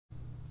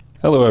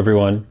Hello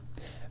everyone,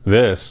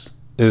 this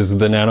is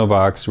the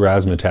Nanobox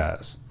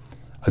Razzmatazz,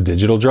 a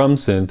digital drum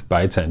synth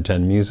by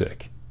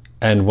 1010Music,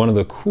 and one of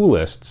the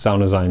coolest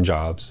sound design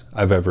jobs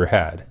I've ever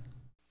had.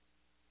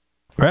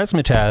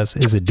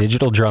 Razzmatazz is a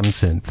digital drum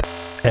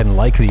synth, and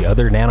like the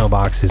other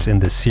Nanoboxes in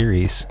this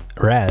series,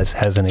 Raz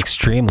has an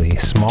extremely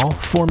small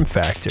form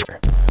factor.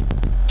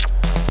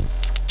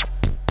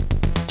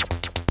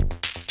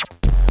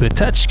 The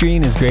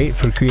touchscreen is great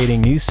for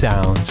creating new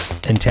sounds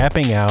and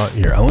tapping out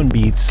your own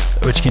beats,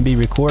 which can be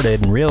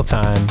recorded in real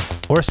time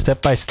or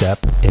step by step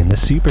in the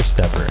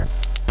SuperStepper.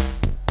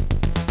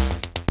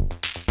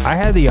 I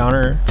had the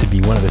honor to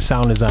be one of the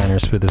sound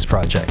designers for this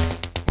project,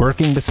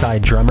 working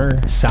beside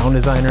drummer, sound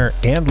designer,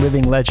 and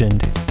living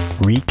legend,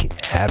 Wreak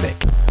Havoc.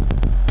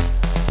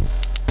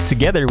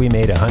 Together we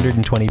made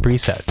 120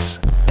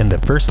 presets, and the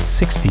first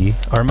 60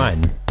 are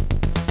mine.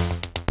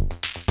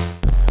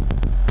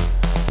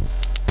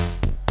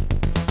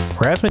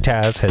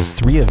 Razzmatazz has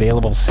 3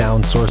 available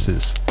sound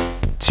sources,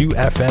 2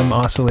 FM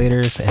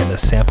oscillators, and a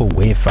sample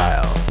wave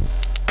file.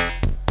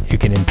 You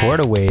can import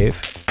a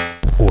wave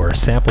or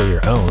sample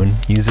your own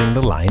using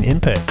the line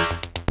input.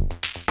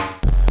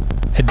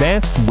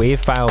 Advanced wave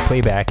file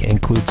playback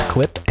includes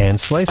clip and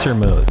slicer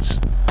modes.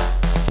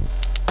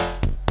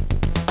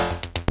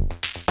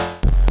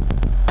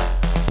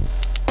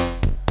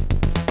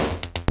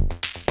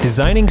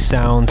 Designing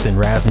sounds in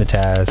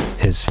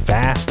Razzmatazz is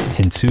fast,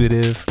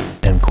 intuitive,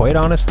 and quite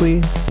honestly,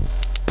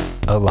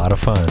 a lot of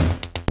fun.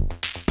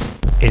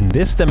 In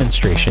this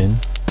demonstration,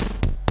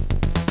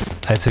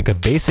 I took a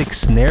basic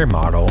snare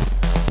model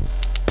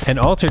and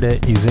altered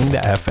it using the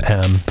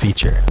FM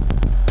feature.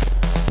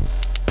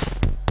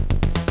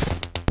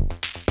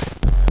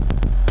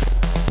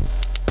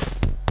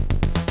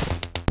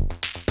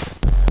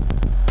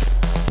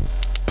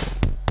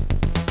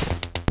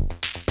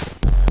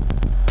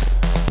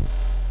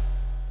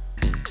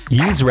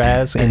 Use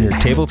Raz in your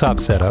tabletop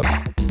setup,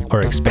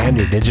 or expand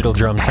your digital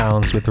drum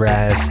sounds with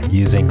Raz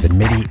using the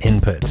MIDI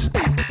inputs.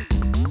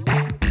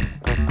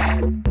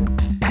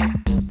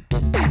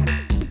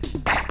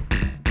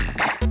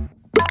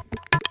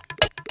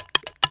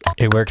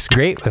 It works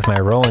great with my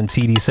Roland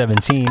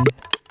TD-17.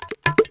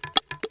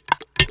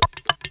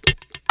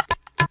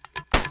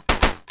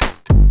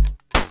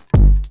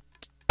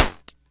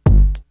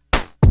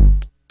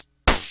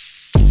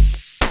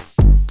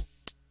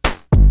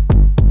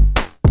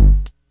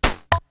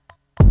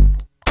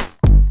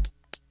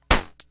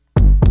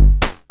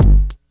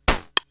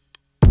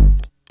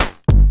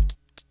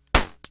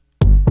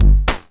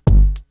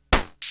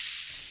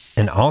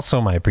 And also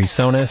my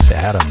PreSonus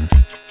Atom.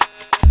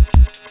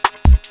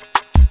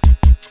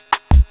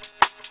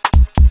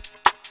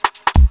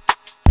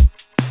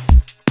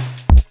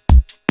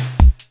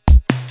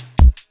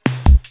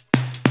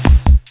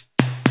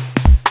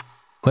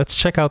 Let's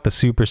check out the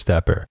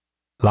SuperStepper.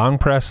 Long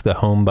press the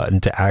home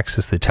button to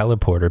access the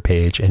teleporter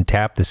page and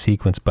tap the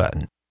sequence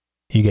button.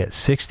 You get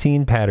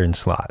 16 pattern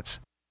slots.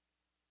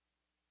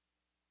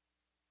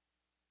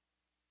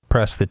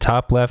 Press the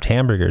top left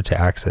hamburger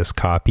to access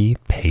copy,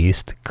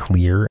 paste,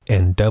 clear,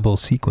 and double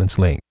sequence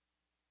link.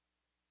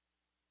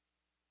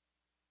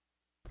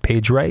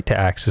 Page right to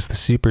access the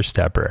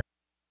SuperStepper.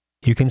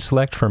 You can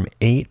select from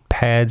 8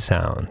 pad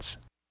sounds.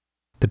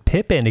 The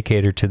pip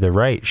indicator to the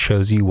right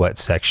shows you what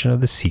section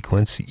of the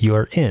sequence you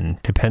are in,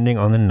 depending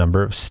on the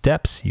number of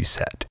steps you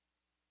set.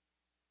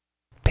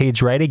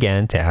 Page right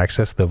again to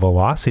access the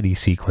velocity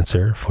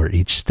sequencer for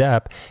each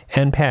step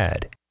and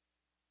pad.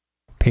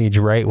 Page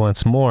right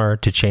once more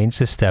to change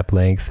the step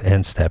length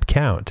and step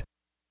count.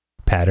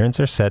 Patterns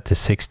are set to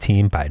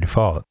 16 by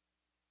default.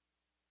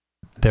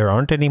 There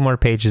aren't any more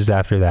pages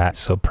after that,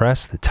 so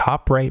press the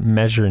top right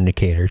measure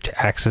indicator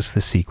to access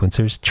the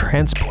sequencer's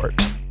transport.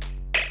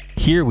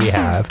 Here we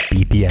have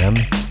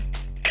BPM,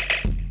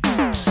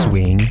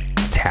 swing,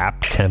 tap,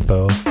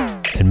 tempo,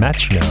 and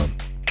metronome.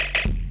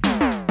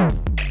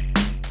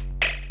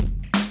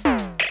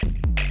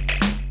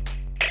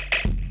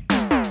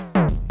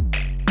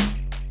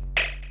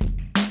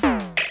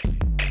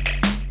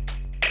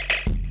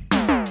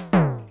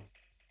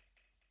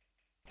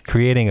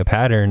 Creating a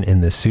pattern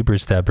in the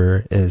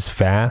SuperStepper is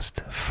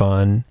fast,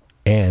 fun,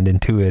 and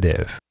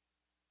intuitive.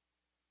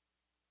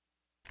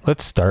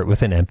 Let's start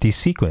with an empty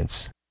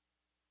sequence.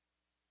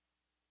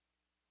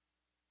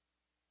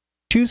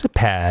 Choose a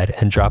pad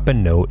and drop a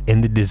note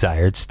in the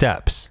desired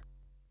steps.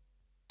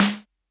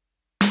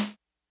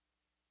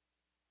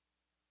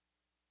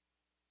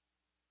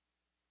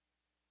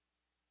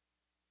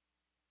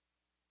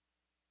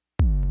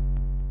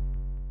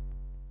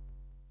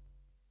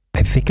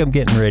 I think I'm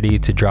getting ready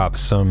to drop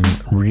some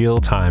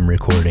real-time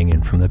recording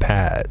in from the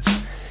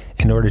pads.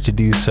 In order to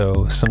do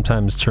so,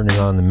 sometimes turning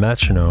on the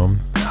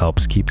metronome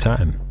helps keep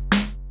time.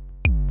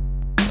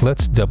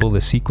 Let's double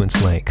the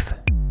sequence length.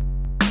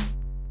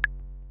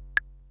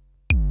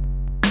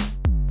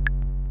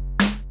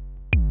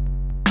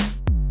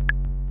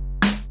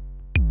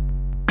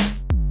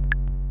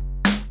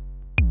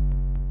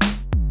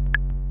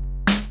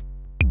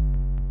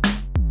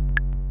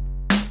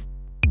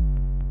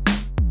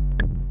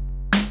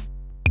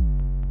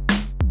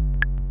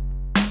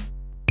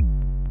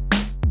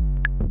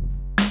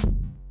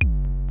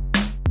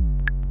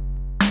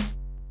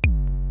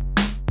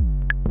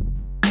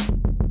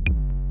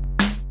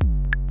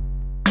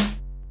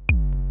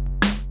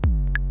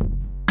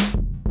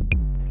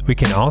 We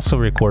can also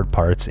record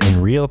parts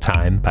in real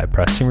time by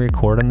pressing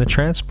record on the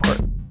transport.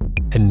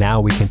 And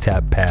now we can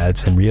tap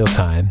pads in real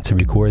time to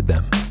record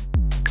them.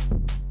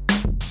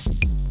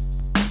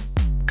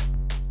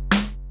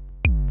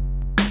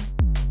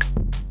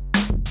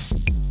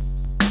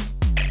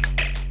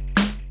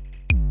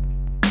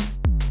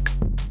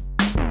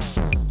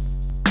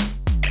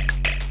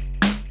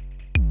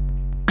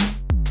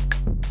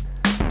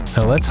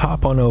 Now let's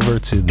hop on over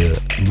to the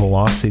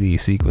velocity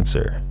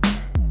sequencer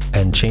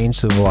and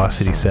change the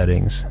velocity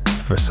settings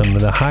for some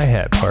of the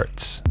hi-hat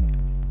parts.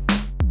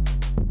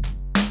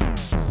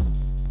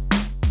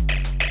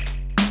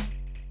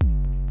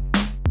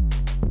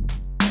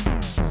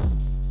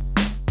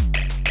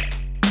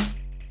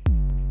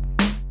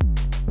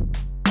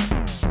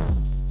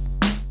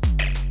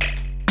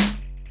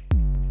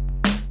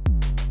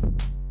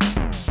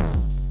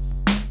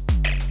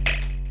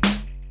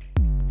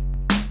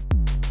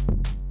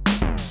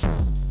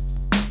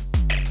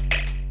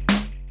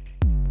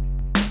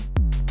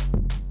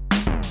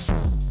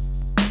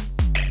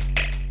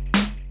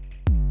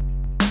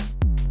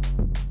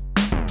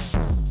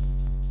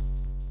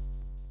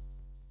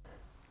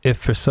 If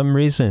for some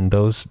reason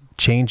those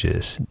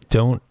changes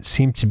don't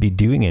seem to be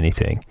doing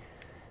anything,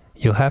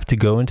 you'll have to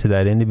go into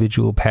that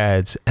individual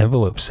pad's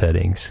envelope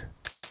settings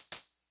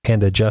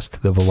and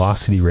adjust the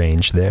velocity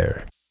range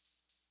there.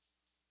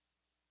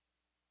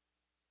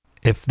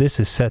 If this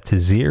is set to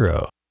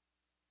 0,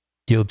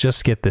 you'll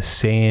just get the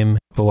same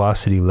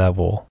velocity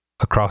level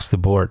across the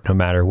board no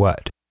matter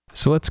what.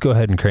 So let's go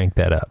ahead and crank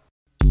that up.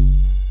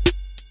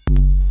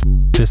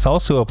 This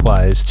also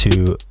applies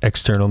to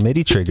external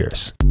MIDI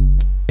triggers.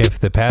 If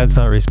the pad's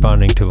not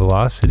responding to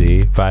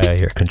velocity via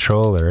your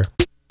controller,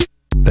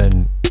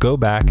 then go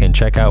back and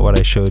check out what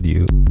I showed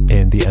you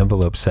in the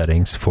envelope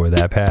settings for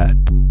that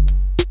pad.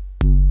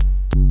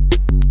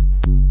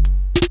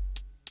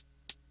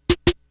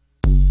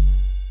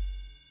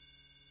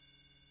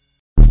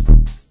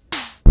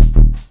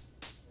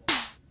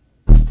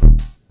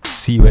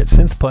 See you at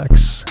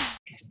Synthplex.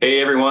 Hey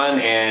everyone,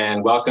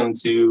 and welcome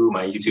to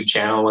my YouTube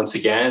channel once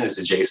again. This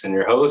is Jason,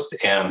 your host,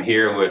 and I'm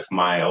here with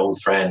my old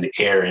friend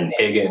Aaron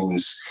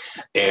Higgins,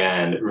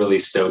 and really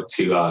stoked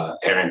to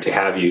Aaron to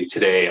have you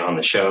today on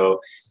the show.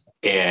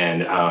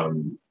 And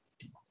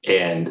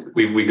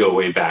we go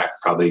way back,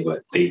 probably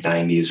late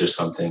 90s or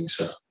something.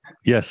 So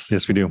yes,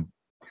 we do.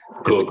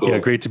 Cool. Yeah,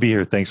 great to be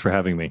here. Thanks for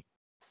having me.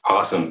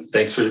 Awesome.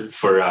 Thanks for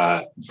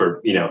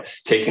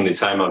taking the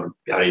time out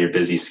of your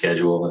busy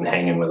schedule and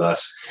hanging with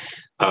us.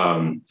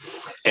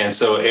 And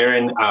so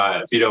Aaron,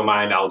 if you don't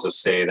mind, I'll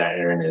just say that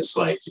Aaron is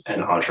like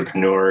an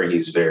entrepreneur.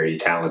 He's very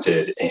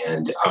talented,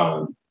 and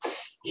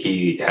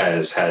he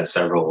has had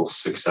several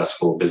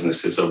successful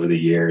businesses over the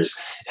years.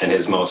 And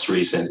his most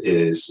recent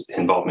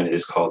involvement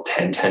is called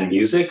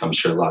 1010Music. I'm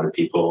sure a lot of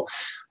people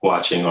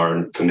watching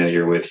are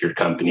familiar with your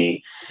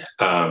company.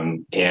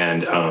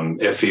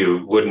 If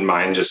you wouldn't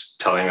mind just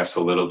telling us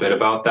a little bit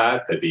about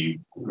that, that'd be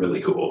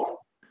really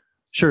cool.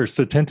 Sure.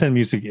 So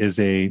 1010Music is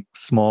a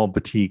small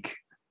boutique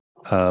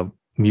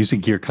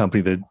music gear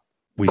company that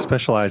we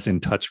specialize in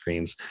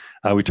touchscreens.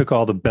 We took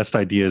all the best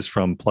ideas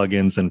from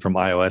plugins and from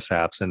iOS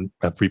apps and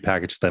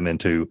repackaged them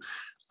into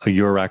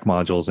Eurorack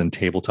modules and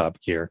tabletop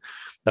gear.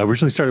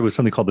 Originally started with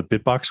something called the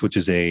Bitbox, which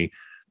is a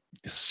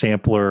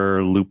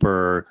sampler,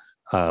 looper,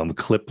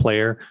 clip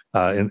player,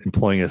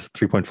 employing a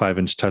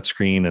 3.5-inch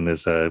touchscreen, and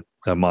is a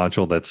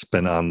module that's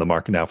been on the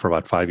market now for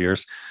about 5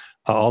 years,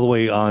 all the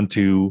way on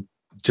to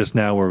just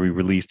now where we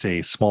released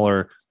a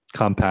smaller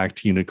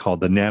compact unit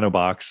called the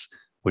Nanobox,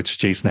 which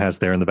Jason has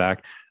there in the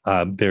back.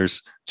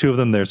 There's two of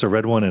them. There's a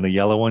red one and a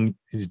yellow one.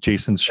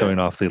 Jason's showing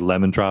off the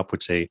Lemon Drop,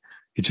 which it's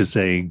just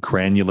a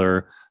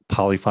granular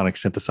polyphonic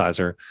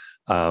synthesizer,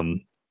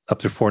 up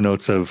to 4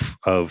 notes of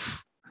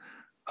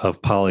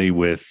poly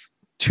with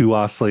 2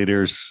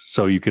 oscillators.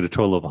 So you get a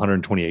total of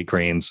 128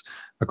 grains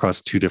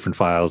across 2 different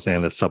files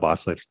and a sub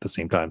oscillator at the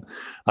same time.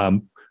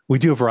 We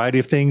do a variety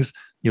of things.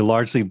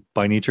 Largely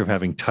by nature of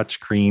having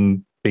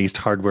touchscreen based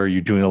hardware,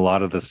 you're doing a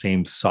lot of the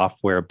same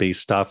software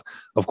based stuff,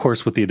 of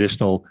course, with the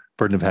additional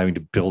burden of having to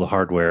build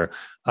hardware.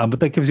 But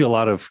that gives you a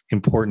lot of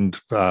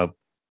important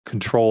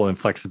control and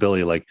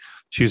flexibility, like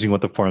choosing what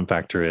the form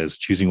factor is,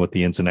 choosing what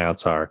the ins and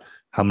outs are,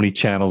 how many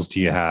channels do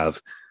you have,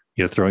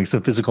 throwing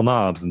some physical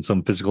knobs and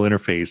some physical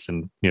interface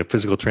and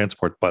physical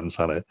transport buttons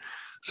on it.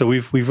 So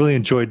we've really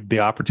enjoyed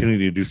the opportunity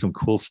to do some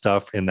cool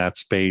stuff in that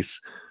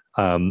space.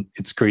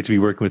 It's great to be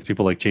working with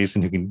people like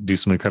Jason, who can do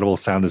some incredible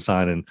sound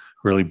design and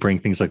really bring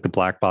things like the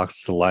black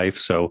box to life.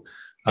 So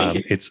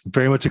it's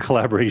very much a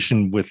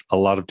collaboration with a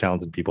lot of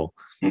talented people.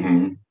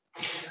 Mm-hmm.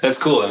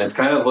 That's cool. And it's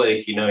kind of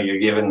like, you're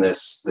given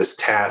this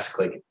task,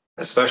 like,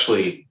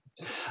 especially,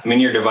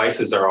 your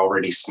devices are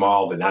already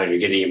small, but now you're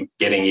getting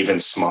even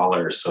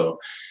smaller. So,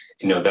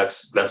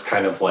 that's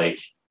kind of like,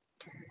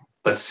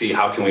 let's see,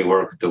 how can we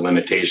work with the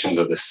limitations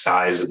of the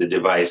size of the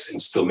device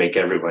and still make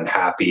everyone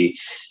happy?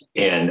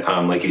 And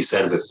like you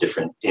said, with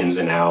different ins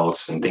and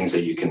outs and things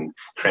that you can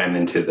cram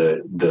into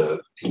the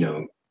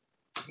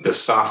the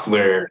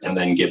software and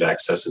then give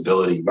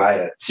accessibility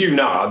via 2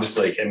 knobs.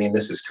 Like, I mean,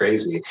 this is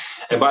crazy.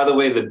 And by the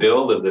way, the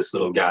build of this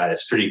little guy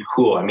is pretty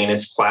cool. I mean,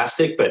 it's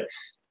plastic, but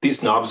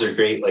these knobs are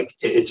great. Like,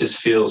 it just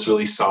feels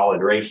really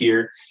solid right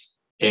here.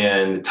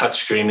 And the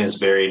touchscreen is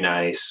very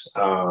nice.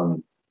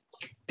 And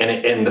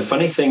the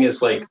funny thing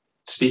is, like,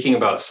 speaking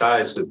about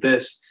size with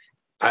this,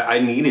 I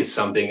needed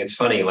something. It's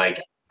funny,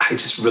 like, I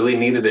just really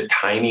needed a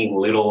tiny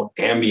little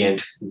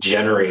ambient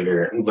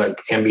generator, like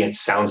ambient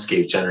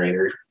soundscape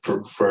generator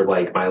for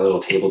like my little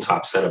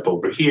tabletop setup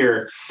over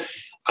here,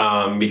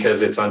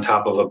 because it's on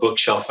top of a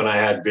bookshelf and I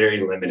had very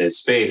limited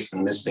space,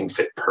 and this thing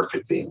fit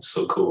perfectly. It's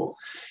so cool.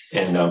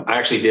 And I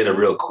actually did a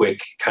real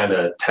quick kind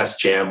of test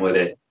jam with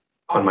it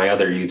on my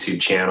other YouTube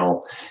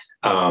channel.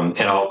 And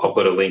I'll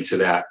put a link to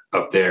that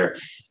up there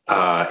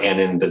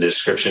and in the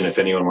description if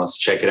anyone wants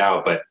to check it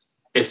out. But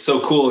it's so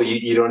cool.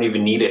 You don't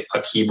even need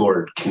a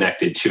keyboard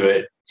connected to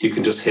it. You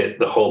can just hit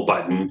the whole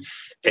button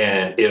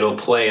and it'll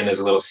play. And there's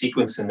a little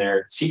sequencer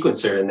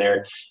in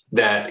there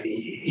that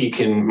you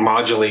can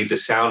modulate the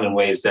sound in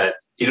ways that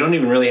you don't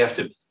even really have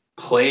to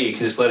play. You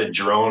can just let it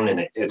drone,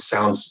 and it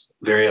sounds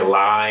very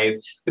alive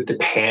with the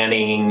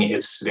panning.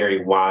 It's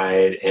very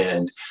wide,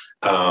 and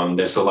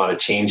there's a lot of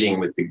changing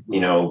with the,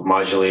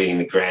 modulating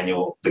the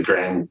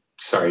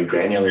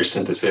granular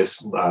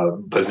synthesis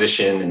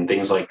position and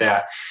things like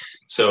that.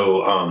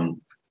 So, and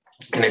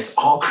it's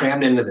all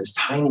crammed into this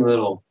tiny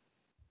little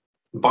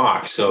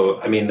box. So,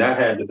 I mean, that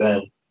had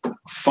been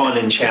fun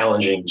and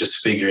challenging,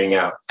 just figuring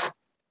out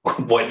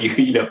what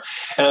and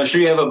I'm sure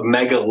you have a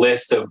mega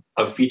list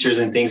of features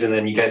and things, and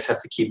then you guys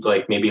have to keep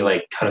maybe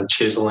kind of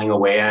chiseling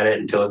away at it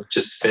until it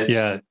just fits.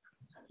 Yeah.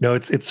 No,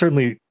 it's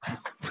certainly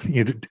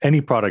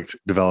any product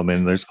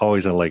development. There's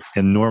always a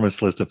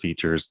enormous list of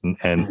features,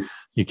 and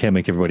you can't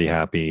make everybody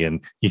happy, and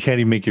you can't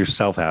even make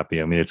yourself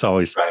happy. I mean, it's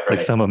always right.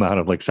 Some amount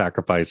of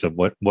sacrifice of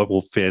what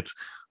will fit,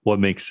 what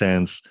makes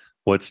sense,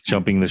 what's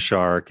jumping the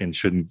shark and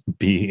shouldn't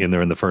be in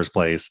there in the first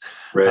place.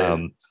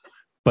 Right.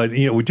 But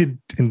we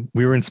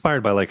were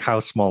inspired by how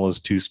small is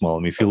too small.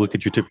 I mean, if you look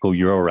at your typical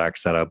Euro rack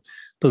setup,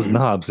 those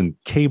knobs and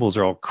cables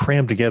are all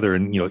crammed together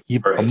in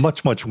a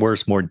much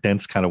worse, more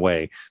dense kind of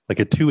way. Like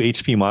a 2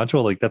 HP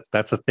module,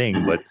 that's a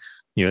thing, but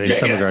in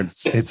some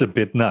regards, it's a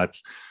bit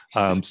nuts.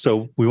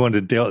 So we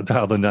wanted to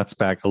dial the nuts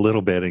back a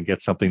little bit and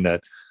get something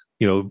that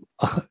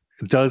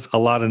does a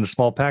lot in a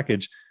small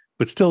package,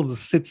 but still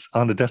sits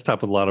on the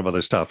desktop with a lot of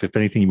other stuff. If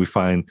anything, we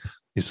find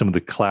some of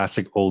the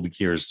classic old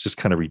gears just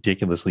kind of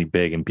ridiculously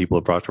big, and people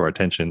have brought to our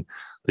attention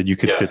that you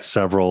could fit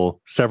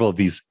several of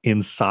these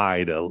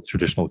inside a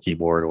traditional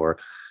keyboard, or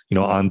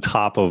on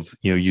top of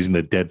using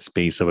the dead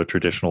space of a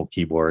traditional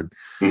keyboard.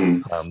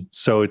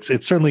 So it's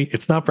certainly,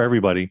 it's not for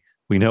everybody.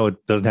 We know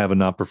it doesn't have a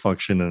knob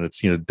function, and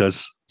it's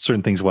does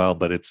certain things well,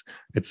 but it's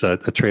a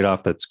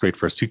trade-off that's great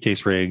for a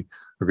suitcase rig,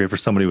 or great for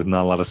somebody with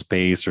not a lot of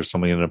space, or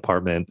somebody in an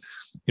apartment,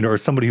 or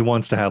somebody who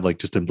wants to have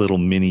just a little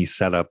mini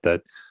setup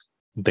that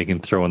they can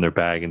throw in their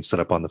bag and set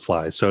up on the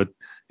fly. So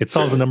it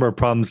solves a number of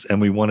problems,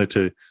 and we wanted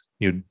to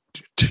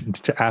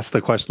to ask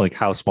the question,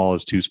 how small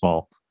is too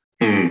small?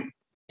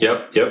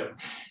 Yep.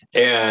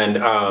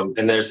 And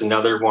there's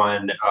another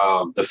one,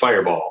 the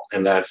Fireball,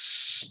 and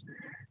that's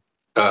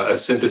a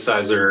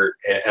synthesizer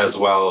as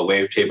well, a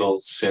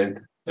wavetable synth,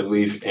 I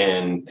believe,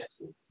 and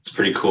it's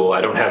pretty cool.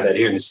 I don't have that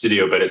here in the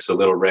studio, but it's a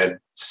little red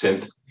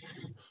synth.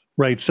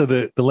 Right. So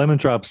the Lemon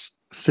Drops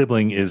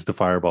sibling is the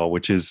Fireball,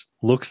 which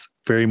looks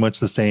very much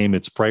the same.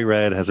 It's bright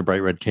red, has a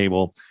bright red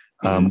cable,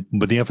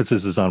 but the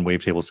emphasis is on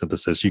wavetable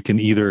synthesis. You can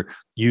either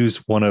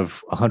use one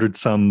of 100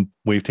 some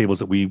wavetables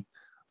that we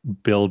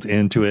build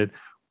into it,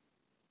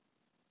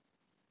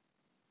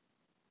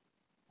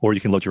 or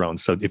you can load your own.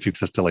 So if you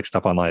access to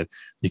stuff online,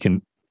 you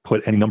can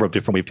put any number of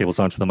different wavetables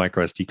onto the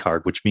micro SD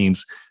card, which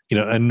means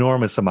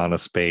enormous amount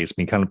of space. I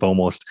mean, kind of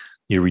almost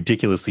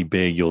ridiculously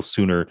big. You'll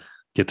sooner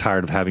get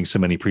tired of having so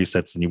many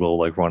presets than you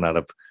will run out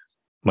of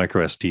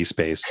micro SD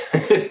space.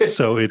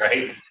 So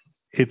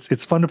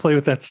it's fun to play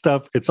with that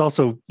stuff. It's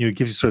also it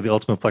gives you sort of the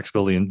ultimate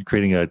flexibility in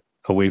creating a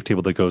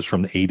wavetable that goes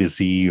from A to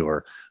Z,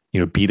 or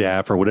B to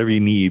F, or whatever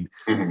you need.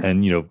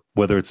 And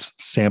whether it's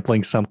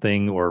sampling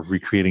something or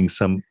recreating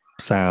some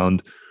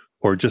sound,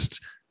 or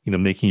just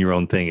making your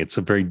own thing. It's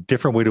a very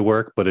different way to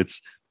work, but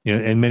it's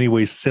in many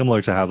ways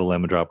similar to how the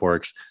Lemon Drop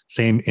works.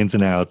 Same ins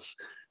and outs,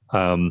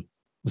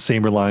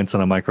 same reliance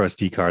on a micro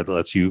SD card that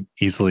lets you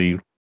easily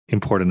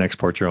import and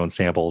export your own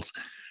samples,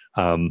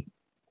 and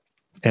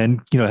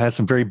it has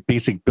some very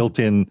basic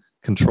built-in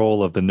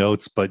control of the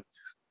notes, but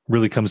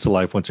really comes to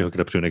life once you hook it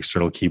up to an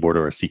external keyboard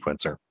or a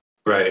sequencer.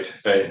 Right.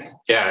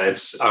 Yeah,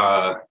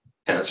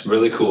 it's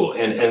really cool.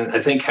 And I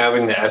think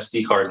having the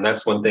SD card, and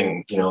that's one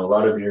thing, a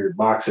lot of your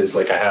boxes,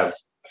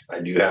 I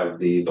do have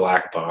the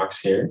black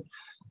box here,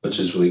 which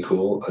is really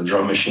cool. A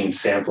drum machine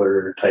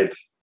sampler type,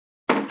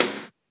 kind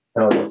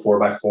of a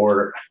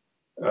 4x4,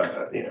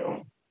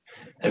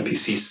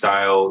 MPC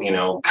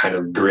style, kind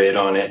of grid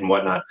on it and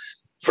whatnot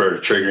for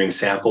triggering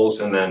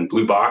samples. And then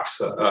blue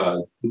box,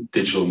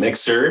 digital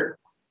mixer,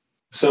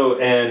 So,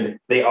 and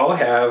they all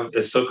have,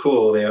 it's so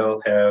cool. They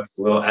all have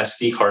a little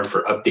SD card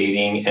for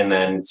updating and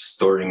then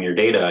storing your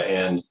data.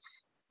 And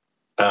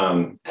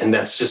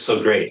that's just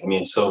so great. I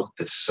mean, so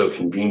it's so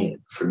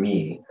convenient for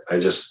me. I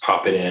just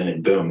pop it in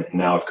and boom. And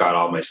now I've got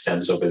all my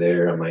stems over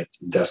there on my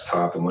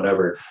desktop and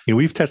whatever.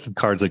 We've tested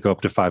cards that go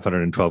up to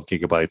 512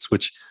 gigabytes,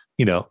 which,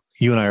 you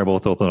and I are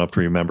both old enough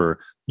to remember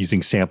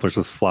using samplers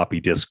with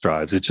floppy disk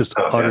drives. It's just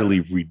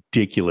utterly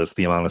ridiculous,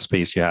 the amount of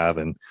space you have.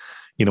 And,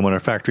 when our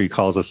factory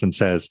calls us and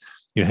says,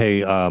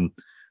 hey,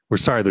 we're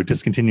sorry, they're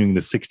discontinuing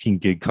the 16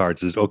 gig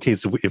cards. Is okay.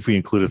 So if we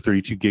include a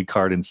 32 gig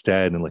card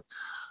instead, and like,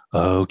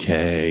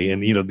 okay.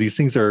 And, these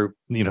things are,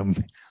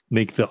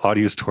 make the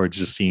audio storage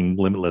just seem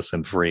limitless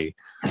and free.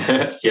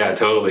 Yeah,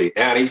 totally.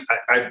 And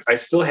I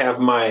still have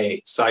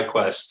my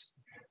SideQuest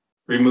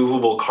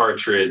removable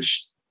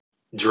cartridge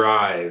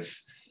drive.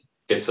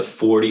 It's a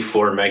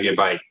 44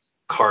 megabyte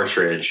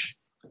cartridge.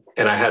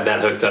 And I had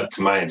that hooked up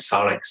to my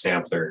Sonic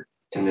sampler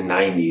in the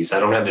 90s. I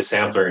don't have the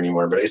sampler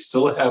anymore, but I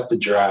still have the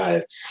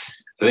drive.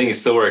 I think it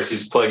still works. You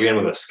just plug it in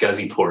with a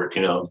SCSI port,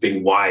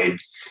 big wide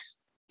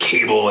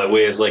cable that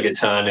weighs like a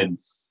ton, and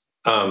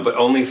but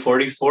only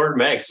 44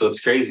 megs. So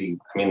it's crazy.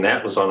 I mean,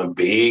 that was on a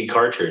big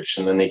cartridge,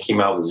 and then they came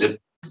out with zip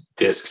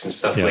disks and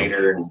stuff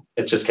later, and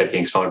it just kept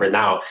getting smaller. But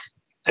now,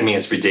 I mean,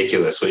 it's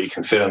ridiculous what you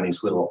can fit on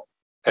these little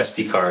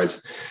SD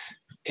cards,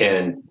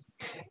 and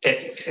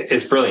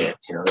it's brilliant.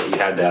 That you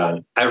had that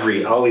on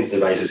all these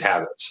devices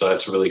have it. So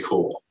that's really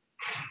cool.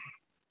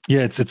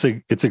 Yeah, it's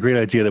a great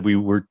idea that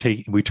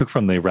we took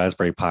from the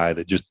Raspberry Pi,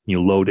 that just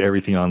load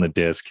everything on the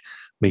disk,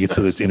 make it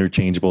so that it's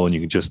interchangeable, and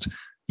you can just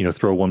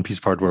throw one piece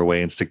of hardware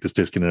away and stick this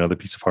disk in another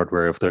piece of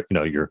hardware. If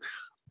you're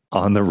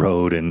on the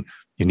road and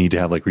you need to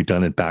have like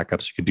redundant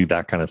backups, you could do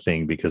that kind of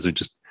thing because they're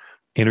just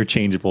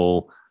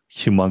interchangeable,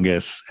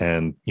 humongous,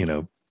 and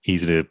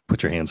easy to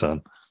put your hands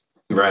on.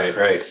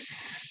 Right.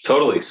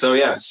 Totally. So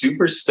yeah,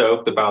 super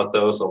stoked about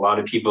those. A lot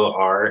of people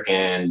are,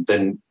 and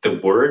then the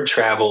word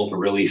traveled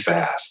really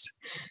fast.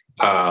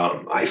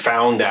 I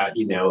found that,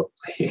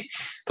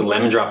 the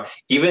lemon drop,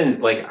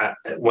 even like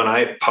when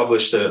I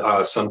published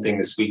something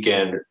this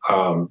weekend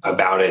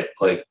about it,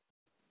 like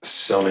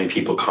so many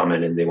people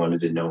commented they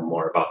wanted to know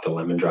more about the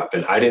lemon drop.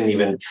 And I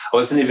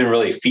wasn't even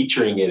really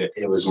featuring it.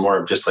 It was more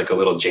of just like a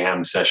little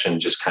jam session,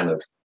 just kind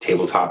of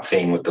tabletop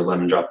thing with the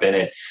lemon drop in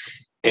it.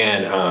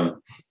 And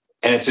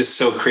it's just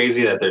so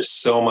crazy that there's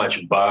so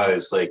much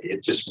buzz. Like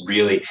it just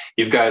really,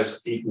 you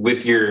guys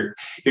with your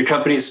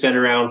company has been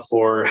around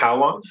for how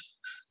long?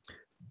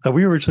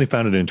 We were originally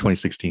founded in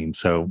 2016.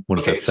 So what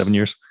is that, 7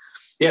 years?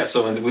 Yeah.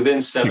 So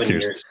within 7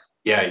 years,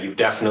 yeah, you've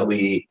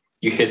definitely,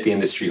 you hit the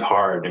industry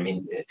hard. I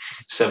mean,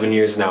 7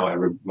 years now,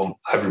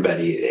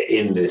 everybody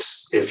in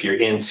this, if you're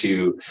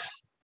into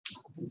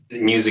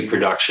music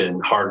production,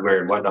 hardware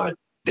and whatnot,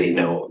 they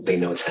know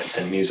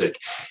 1010 Music.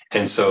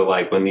 And so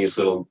like when these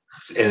little,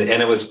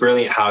 and it was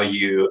brilliant how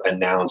you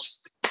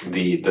announced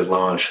the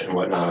launch and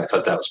whatnot. I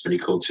thought that was pretty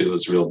cool too. It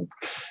was real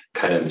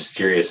kind of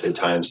mysterious at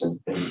times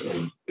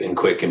and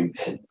quick. And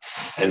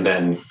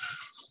then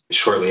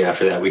shortly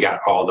after that, we got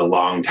all the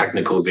long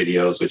technical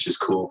videos, which is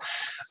cool.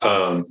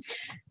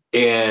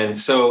 And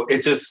so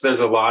there's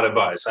a lot of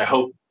buzz. I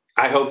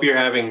hope you're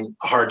having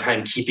a hard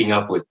time keeping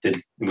up with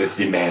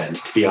demand,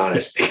 to be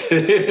honest.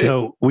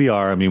 No, we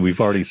are. I mean,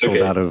 we've already sold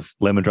out of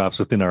lemon drops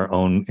within our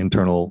own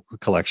internal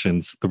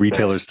collections. The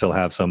retailers still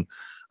have some.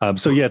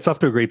 So yeah, it's off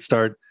to a great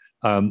start.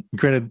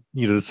 Granted,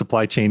 the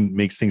supply chain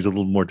makes things a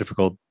little more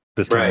difficult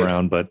this time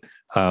around, but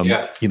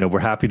we're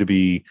happy to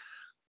be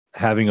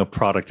having a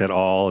product at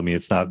all. I mean,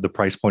 it's not, the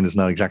price point is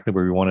not exactly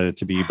where we wanted it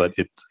to be, but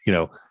it's,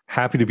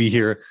 happy to be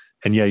here.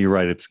 And yeah, you're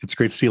right. It's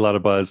great to see a lot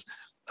of buzz.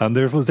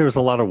 There was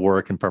a lot of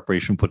work and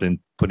preparation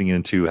putting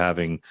into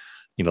having,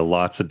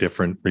 lots of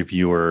different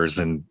reviewers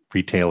and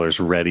retailers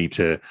ready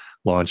to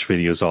launch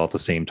videos all at the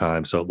same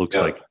time. So it looks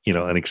like,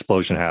 an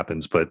explosion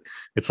happens, but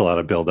it's a lot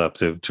of build up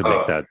to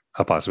make that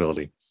a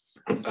possibility.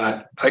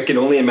 I can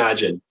only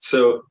imagine.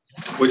 So,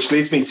 which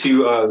leads me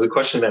to the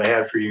question that I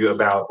had for you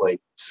about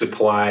like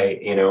supply,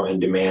 and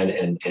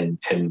demand,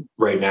 and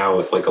right now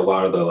with like a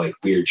lot of the like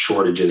weird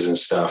shortages and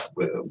stuff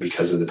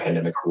because of the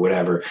pandemic or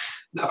whatever,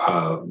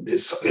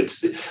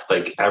 it's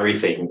like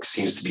everything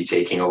seems to be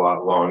taking a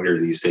lot longer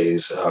these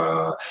days,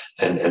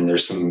 and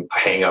there's some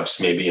hangups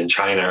maybe in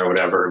China or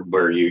whatever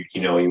where you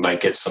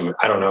might get some.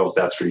 I don't know if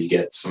that's where you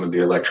get some of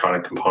your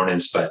electronic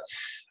components, but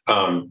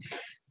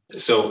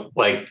so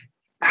like.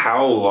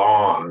 How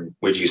long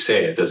would you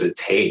say does it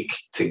take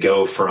to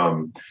go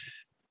from,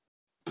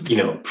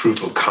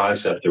 proof of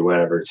concept or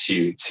whatever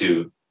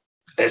to,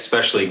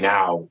 especially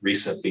now,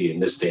 recently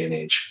in this day and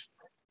age,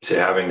 to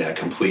having that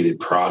completed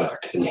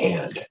product in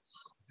hand?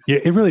 Yeah,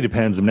 it really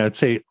depends. I mean, I'd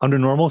say under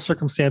normal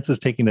circumstances,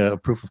 taking a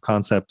proof of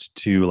concept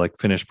to like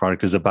finished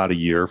product is about a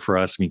year for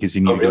us because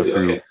you need to go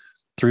through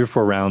 3 or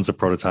 4 rounds of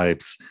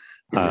prototypes.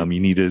 You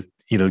need to,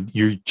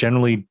 you're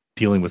generally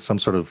dealing with some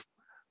sort of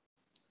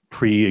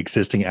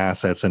pre-existing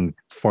assets and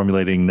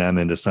formulating them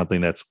into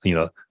something that's,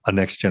 a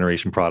next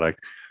generation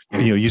product.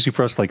 Usually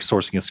for us, like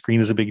sourcing a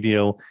screen is a big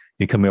deal.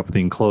 You coming up with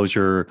the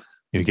enclosure,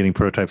 getting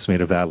prototypes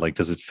made of that. Like,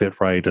 does it fit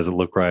right? Does it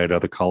look right? Are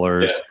the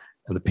colors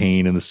and the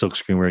paint and the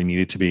silkscreen where you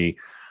need it to be?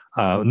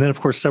 And then, of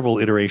course, several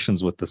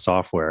iterations with the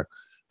software.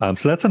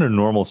 So that's under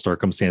normal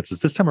circumstances.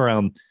 This time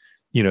around,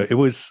 it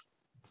was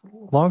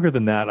longer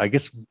than that. I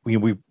guess we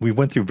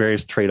went through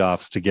various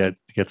trade-offs to get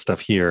stuff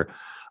here.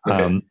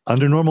 Okay.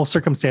 Under normal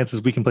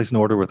circumstances, we can place an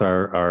order with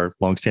our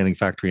longstanding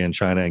factory in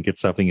China and get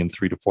something in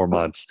 3 to 4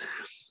 months.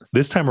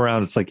 This time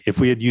around, it's like if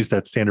we had used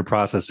that standard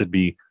process, it'd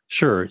be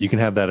sure you can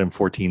have that in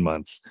 14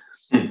 months.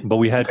 But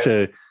we had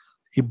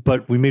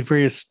but we made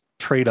various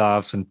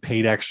trade-offs and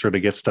paid extra to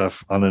get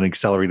stuff on an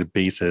accelerated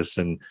basis.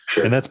 And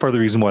that's part of the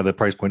reason why the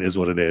price point is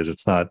what it is.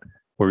 It's not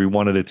where we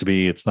wanted it to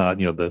be. It's not,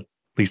 the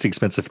least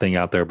expensive thing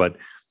out there, but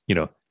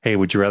hey,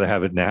 would you rather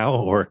have it now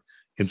or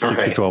in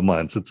 6 to 12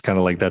 months? It's kind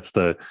of like, that's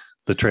the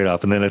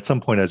trade-off. And then at some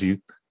point, as you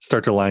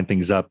start to line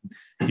things up,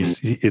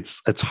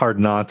 it's hard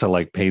not to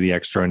like pay the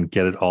extra and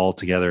get it all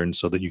together. And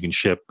so that you can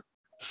ship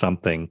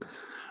something.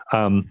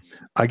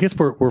 I guess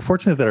we're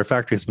fortunate that our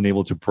factory has been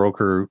able to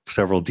broker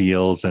several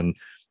deals, and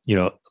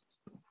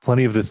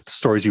plenty of the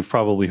stories you've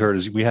probably heard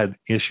is we had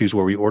issues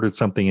where we ordered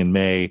something in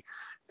May,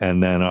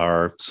 and then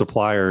our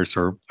suppliers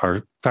or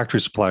our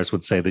factory suppliers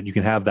would say that you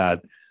can have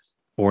that,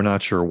 but we're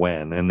not sure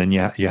when, and then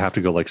you have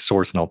to go like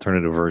source an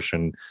alternative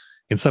version.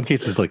 In some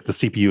cases, like the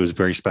CPU is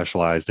very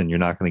specialized, and you're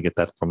not going to get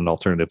that from an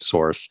alternative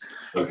source.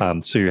 Okay.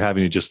 So you're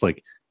having to just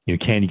like,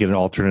 can you get an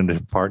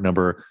alternative part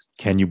number?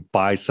 Can you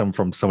buy some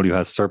from somebody who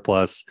has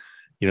surplus?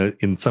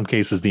 In some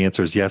cases, the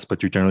answer is yes,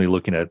 but you're generally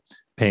looking at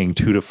paying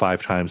 2 to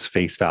 5 times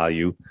face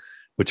value,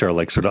 which are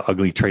like sort of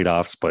ugly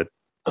trade-offs, but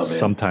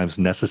sometimes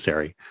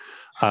necessary.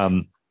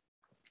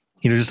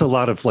 Just a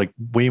lot of like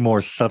way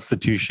more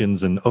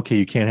substitutions and, okay,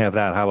 you can't have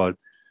that. How about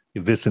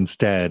this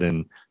instead?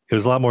 And it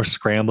was a lot more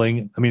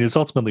scrambling. I mean, it's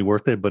ultimately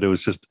worth it, but it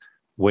was just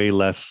way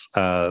less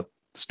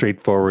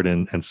straightforward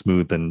and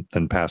smooth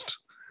than past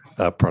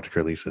product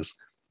releases.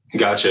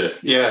 Gotcha.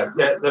 Yeah,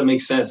 that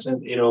makes sense.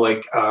 And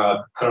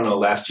I don't know,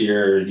 last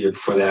year or year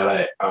before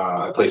that,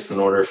 I placed an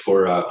order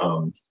for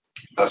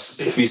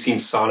have you seen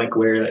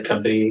Sonicware, that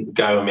company, the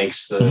guy who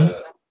makes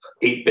the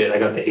 8-bit? I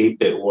got the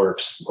 8-bit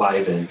warps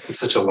live, and it's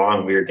such a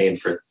long, weird name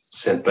for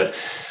synth, but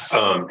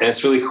and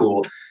it's really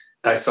cool.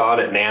 I saw it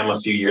at NAMM a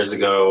few years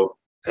ago,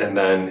 and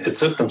then it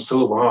took them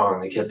so long.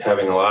 They kept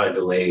having a lot of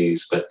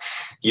delays, but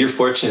you're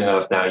fortunate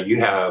enough now you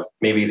have,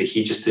 maybe that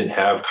he just didn't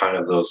have kind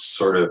of those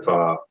sort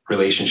of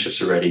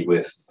relationships already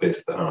with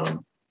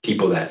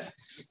people that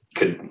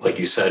could, like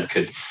you said,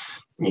 could,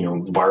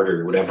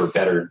 barter whatever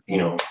better,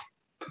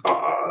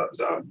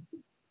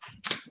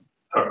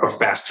 or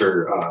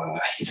faster,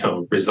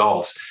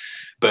 results.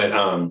 But,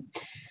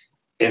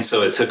 and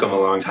so it took them a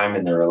long time,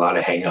 and there were a lot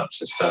of hangups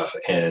and stuff.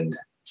 And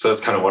so I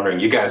was kind of wondering,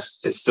 you guys,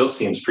 it still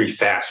seems pretty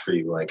fast for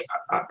you. Like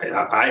I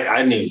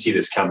didn't even see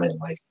this coming,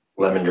 like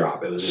lemon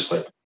drop. It was just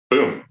like,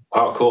 boom.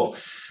 Oh, cool.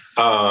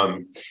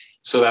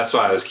 So that's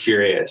why I was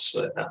curious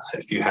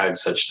if you had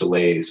such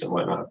delays and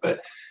whatnot.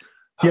 But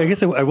yeah, I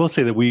guess I will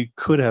say that we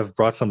could have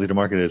brought something to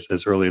market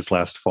as early as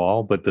last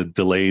fall, but the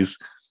delays,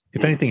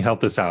 if anything,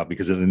 helped us out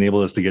because it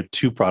enabled us to get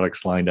 2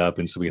 products lined up.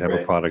 And so we have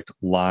a product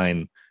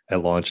line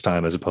at launch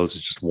time as opposed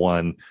to just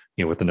one,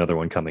 with another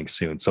one coming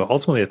soon. So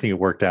ultimately, I think it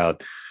worked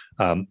out.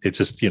 It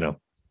just, could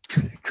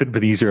have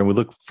been easier. And we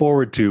look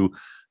forward to,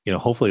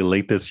 hopefully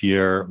late this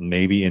year,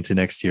 maybe into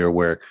next year,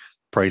 where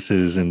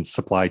prices and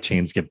supply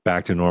chains get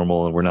back to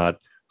normal and we're not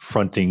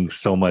fronting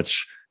so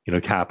much,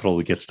 capital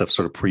to get stuff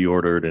sort of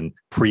pre-ordered and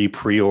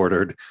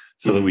pre-ordered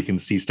so that we can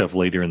see stuff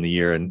later in the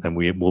year and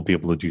we will be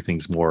able to do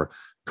things more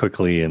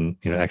quickly and,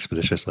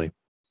 expeditiously.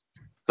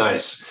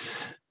 Nice.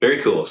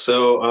 Very cool.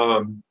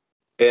 So,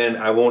 and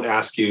I won't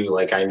ask you,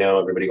 like, I know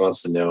everybody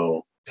wants to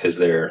know,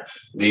 hopefully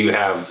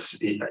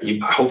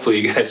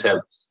you guys have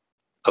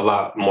a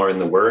lot more in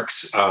the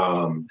works.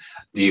 Do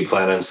you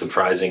plan on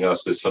surprising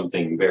us with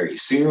something very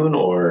soon,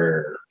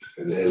 or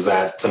is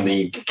that something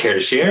you care to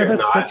share? Yeah,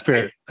 that's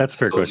fair. That's a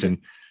fair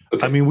question.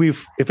 Okay. I mean,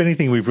 if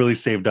anything, we've really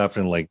saved up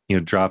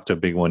and dropped a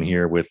big one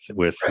here with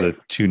the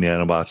 2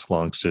 nanobots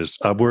launches.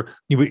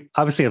 We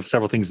obviously have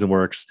several things in the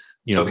works,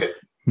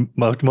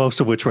 most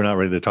of which we're not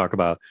ready to talk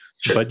about,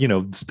 but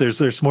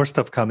there's more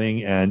stuff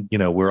coming, and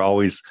we're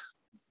always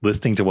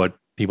listening to what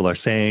people are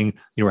saying.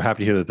 We're happy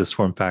to hear that this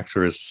form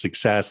factor is a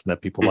success and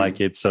that people like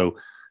it. So,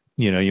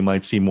 you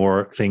might see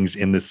more things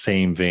in the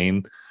same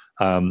vein.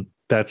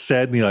 That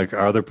said, like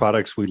our other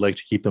products, we'd like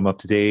to keep them up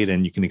to date,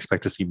 and you can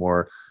expect to see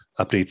more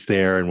updates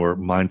there. And we're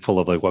mindful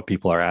of like what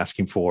people are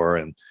asking for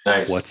and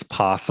what's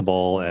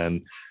possible.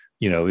 And,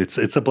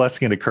 it's a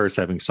blessing and a curse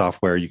having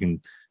software. You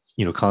can,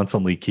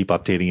 constantly keep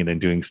updating it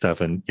and doing stuff,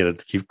 and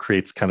it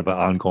creates kind of an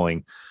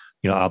ongoing,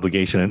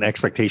 obligation and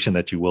expectation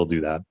that you will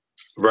do that.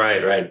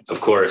 Right. Of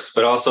course.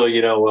 But also,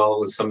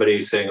 with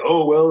somebody saying,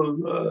 oh, well,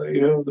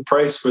 the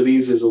price for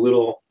these is a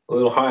little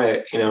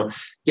high,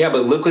 yeah,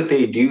 but look what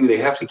they do. They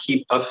have to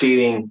keep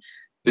updating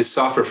this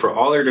software for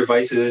all their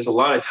devices. There's a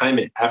lot of time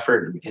and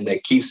effort, and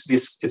that keeps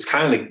this, it's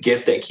kind of the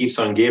gift that keeps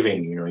on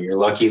giving. You're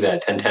lucky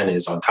that 1010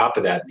 is on top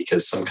of that,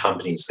 because some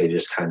companies, they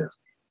just kind of,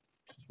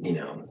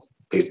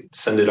 they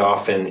send it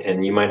off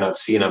and you might not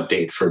see an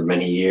update for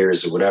many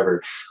years or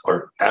whatever,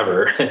 or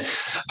ever.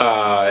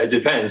 It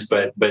depends,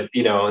 but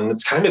and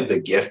it's kind of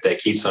the gift that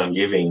keeps on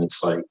giving.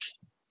 It's like,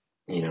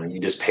 you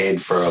just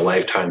paid for a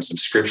lifetime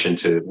subscription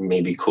to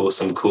maybe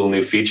some cool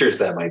new features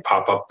that might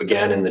pop up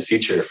again in the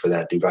future for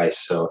that device.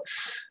 So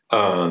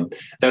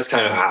that's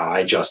kind of how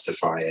I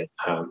justify it.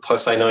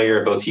 Plus, I know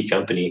you're a boutique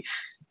company,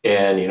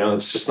 and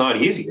it's just not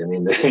easy. I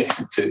mean,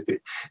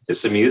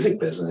 it's a music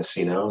business.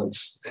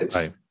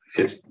 Right.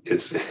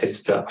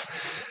 It's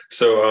tough.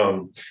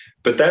 So,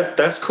 but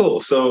that's cool.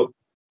 So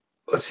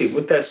let's see.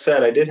 With that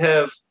said,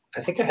 I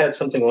think I had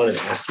something I wanted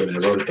to ask you, and I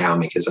wrote it down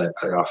because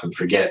I often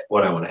forget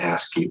what I want to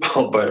ask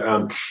people.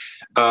 But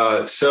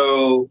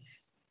so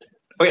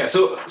I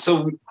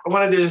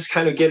wanted to just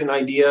kind of get an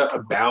idea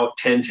about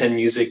 1010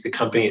 Music, the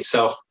company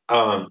itself.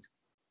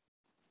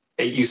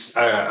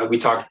 We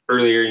talked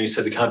earlier, and you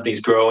said the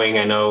company's growing.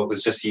 I know it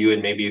was just you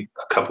and maybe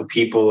a couple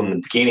people in the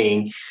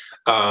beginning.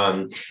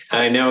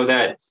 I know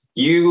that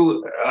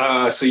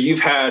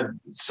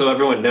so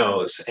everyone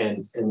knows,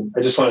 and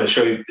I just wanted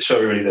to show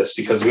everybody this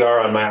because we are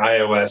on my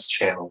iOS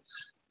channel.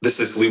 This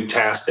is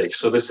Looptastic.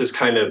 So this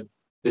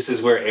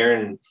is where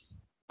Aaron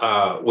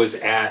was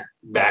at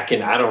back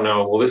in, I don't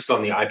know. Well, this is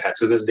on the iPad.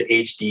 So this is the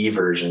HD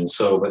version.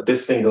 So, but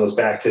this thing goes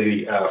back to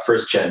the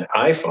first gen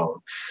iPhone,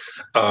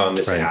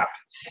 this Right. app.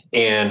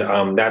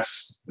 And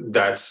that's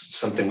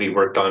something we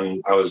worked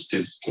on. I was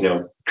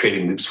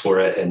creating loops for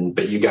it.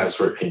 But you guys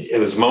it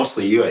was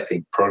mostly you, I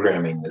think,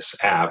 programming this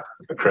app,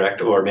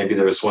 correct? Or maybe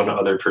there was one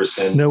other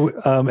person. No,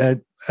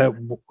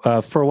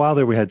 for a while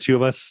there, we had two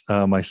of us,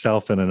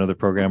 myself and another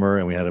programmer,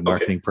 and we had a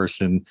marketing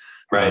person.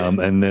 Right.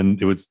 And then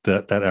it was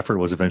that effort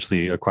was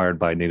eventually acquired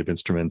by Native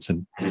Instruments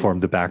and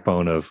formed the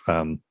backbone of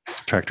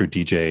Tractor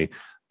DJ.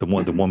 The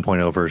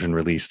 1.0 version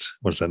released,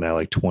 what's that now,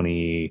 like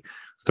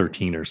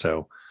 2013 or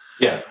so.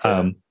 Yeah.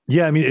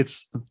 I mean,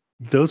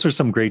 those are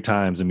some great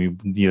times. I mean,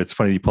 it's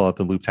funny you pull out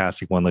the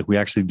Looptastic one. Like, we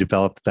actually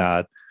developed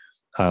that.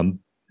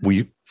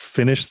 We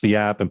finished the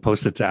app and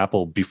posted it to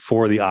Apple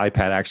before the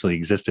iPad actually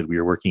existed. We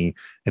were working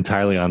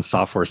entirely on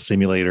software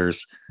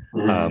simulators.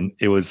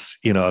 It was,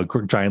 a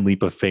giant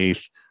leap of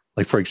faith.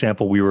 Like, for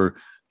example, we were,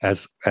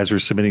 as we're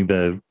submitting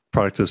the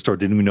product to the store,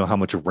 didn't we know how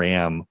much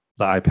RAM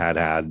the iPad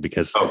had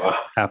because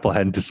Apple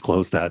hadn't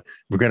disclosed that.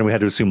 Granted, we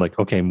had to assume like,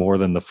 okay, more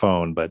than the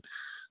phone, but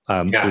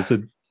it was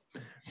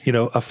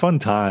a fun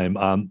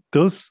time.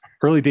 Those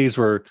early days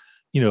were,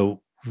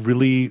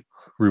 really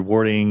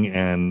rewarding,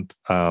 and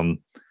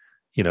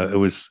it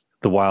was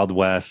the Wild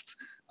West.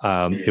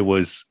 It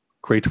was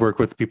great to work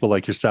with people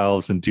like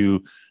yourselves and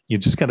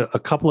just kind of a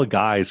couple of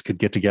guys could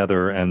get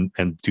together and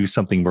do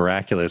something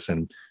miraculous,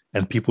 and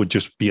people would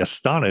just be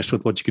astonished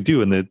with what you could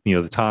do. And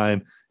the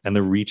time and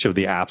the reach of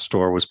the App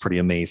Store was pretty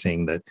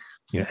amazing, that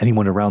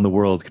anyone around the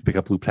world could pick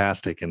up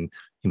Looptastic and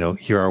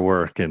hear our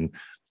work and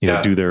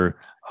do their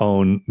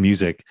own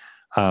music.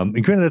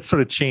 And granted, that's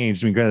sort of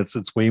changed. I mean, granted,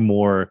 it's way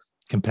more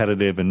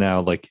competitive, and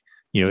now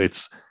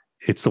it's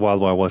the Wild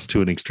Wild West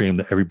to an extreme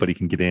that everybody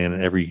can get in,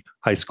 and every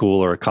high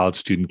school or a college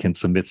student can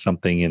submit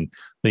something and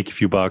make a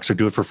few bucks or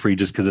do it for free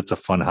just because it's a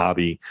fun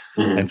hobby.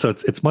 And so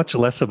it's much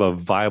less of a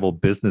viable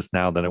business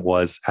now than it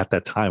was at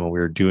that time when we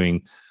were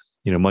doing,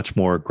 much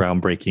more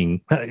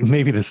groundbreaking,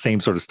 maybe the same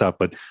sort of stuff,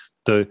 but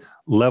the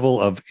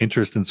level of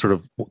interest and sort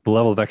of the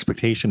level of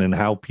expectation and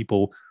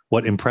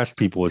what impressed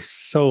people was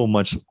so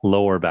much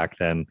lower back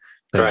then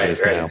than it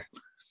is now.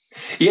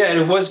 Yeah, and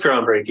it was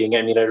groundbreaking.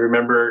 I mean, I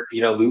remember,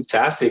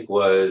 Looptastic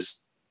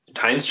was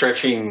time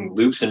stretching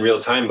loops in real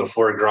time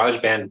before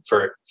GarageBand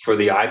for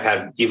the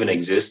iPad even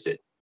existed.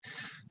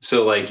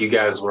 So like you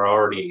guys were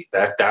already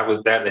that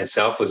in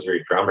itself was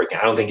very groundbreaking.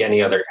 I don't think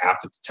any other app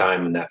at the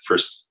time when that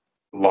first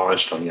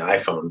launched on the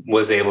iPhone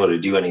was able to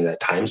do any of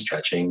that time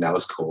stretching. That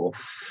was cool.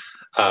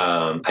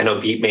 I know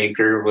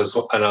BeatMaker was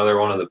another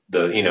one of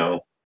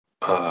the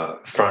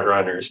front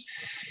runners,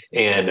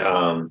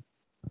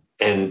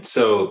 and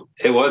so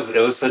it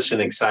was such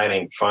an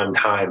exciting, fun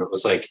time. It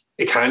was like,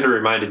 it kind of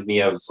reminded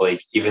me of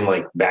like, even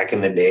like back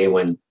in the day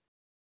when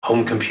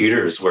home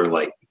computers were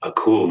like a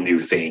cool new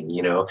thing,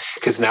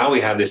 because now we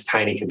have this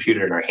tiny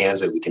computer in our hands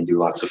that we can do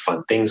lots of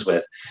fun things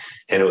with.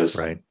 And it was,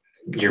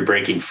 you're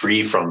breaking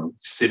free from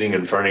sitting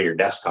in front of your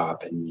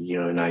desktop, and,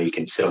 now you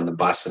can sit on the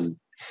bus and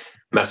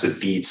mess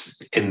with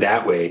beats in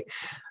that way.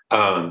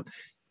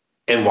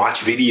 And watch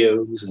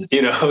videos, and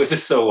it was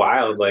just so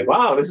wild. Like,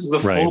 wow, this is the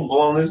full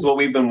blown. This is what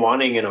we've been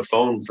wanting in a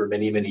phone for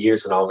many, many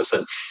years. And all of a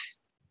sudden,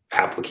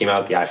 Apple came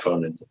out, the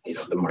iPhone, and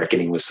the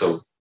marketing was so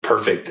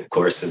perfect, of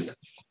course, and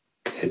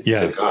it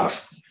took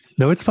off.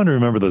 No, it's fun to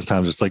remember those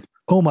times. It's like,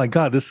 oh my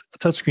God, this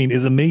touchscreen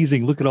is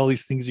amazing. Look at all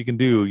these things you can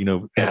do.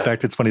 In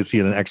fact, it's funny to see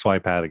it in an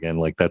XY pad again.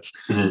 Like that's,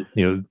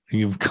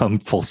 you've come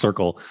full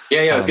circle.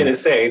 Yeah. I was going to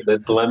say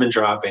that the lemon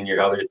drop and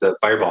the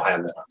Fireball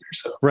had that on there.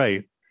 So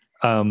right.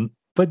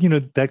 But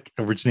that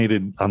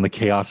originated on the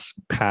Chaos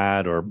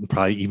pad, or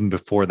probably even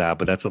before that.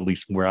 But that's at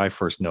least where I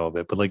first know of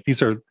it. But like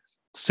these are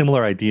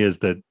similar ideas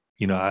that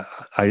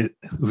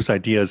whose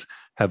ideas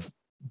have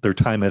their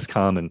time has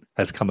come and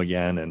has come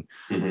again. And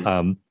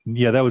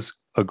that was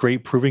a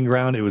great proving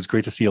ground. It was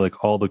great to see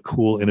like all the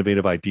cool,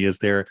 innovative ideas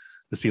there,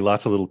 to see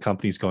lots of little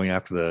companies going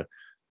after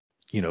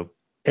the,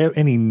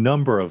 any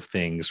number of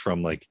things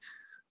from like,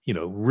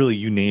 really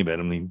you name it.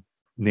 I mean,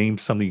 name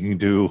something you can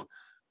do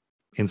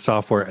in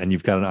software and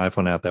you've got an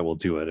iPhone app that will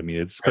do it. I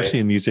mean, especially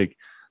in music,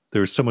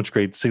 there's so much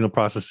great signal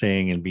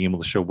processing and being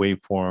able to show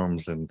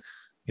waveforms and,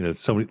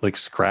 so many like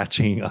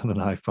scratching on an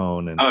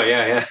iPhone. And oh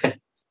yeah.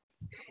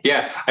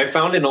 Yeah, I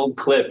found an old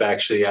clip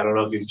actually. I don't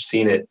know if you've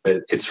seen it,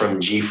 but it's from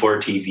G4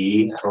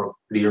 TV.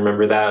 Do you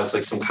remember that? It was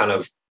like some kind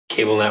of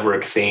cable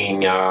network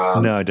thing.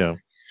 No, I don't.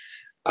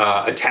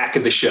 Attack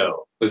of the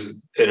Show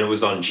it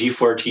was on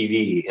G4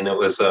 TV, and it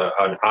was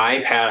an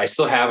iPad. I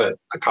still have a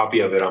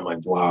copy of it on my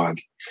blog.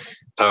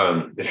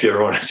 If you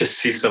ever want to just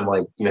see some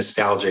like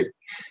nostalgic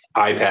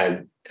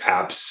iPad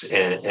apps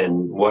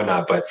and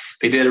whatnot, but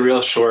they did a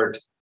real short,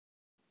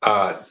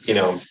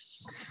 video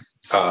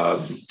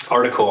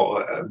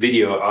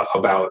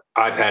about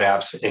iPad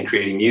apps and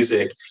creating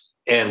music,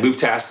 and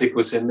Looptastic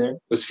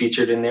was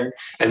featured in there,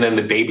 and then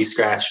the Baby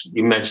Scratch.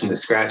 You mentioned the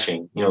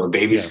scratching, the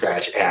Baby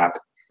Scratch app,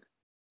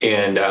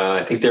 and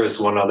I think there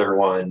was one other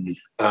one.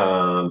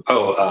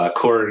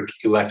 Korg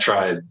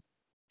Electribe,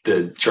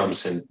 the drum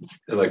synth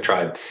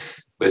Electribe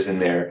was in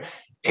there,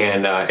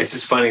 and it's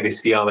just funny to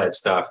see all that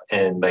stuff,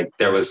 and like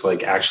there was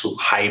like actual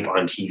hype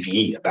on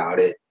TV about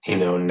it.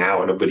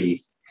 Now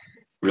nobody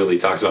really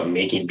talks about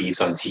making beats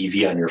on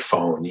TV on your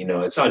phone.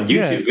 It's on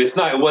YouTube.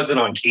 Yeah. It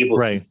wasn't on cable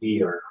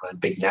TV or on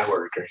big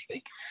network or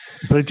anything.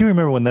 But I do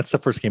remember when that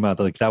stuff first came out,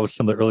 like that was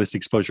some of the earliest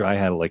exposure I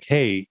had. Like,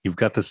 hey, you've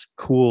got this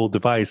cool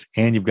device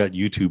and you've got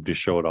YouTube to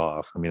show it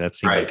off. I mean, that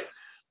seemed like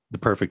the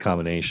perfect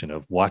combination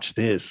of watch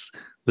this,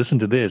 listen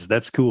to this.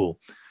 That's cool.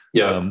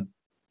 Yeah.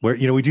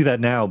 Where, we do that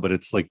now, but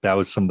it's like, that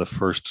was some of the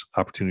first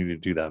opportunity to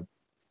do that.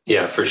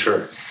 Yeah, for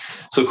sure.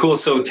 So cool.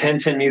 So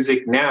 1010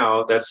 Music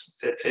now, that's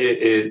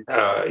it.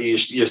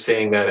 You're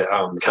saying that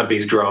the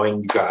company's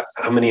growing. You've got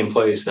how many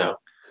employees now?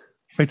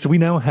 Right. So we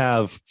now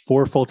have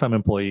 4 full-time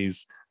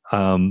employees.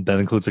 That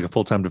includes like a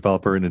full-time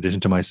developer in addition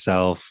to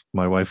myself.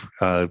 My wife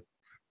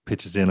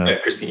pitches in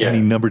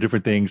any number of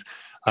different things.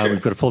 Sure.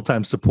 We've got a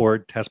full-time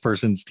support test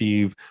person,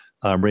 Steve.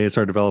 Ray is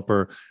our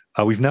developer.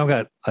 We've now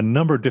got a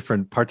number of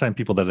different part-time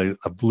people that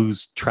I've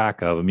lose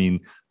track of. I mean,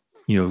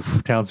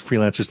 talented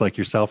freelancers like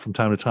yourself from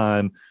time to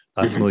time.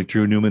 Someone like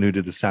Drew Newman, who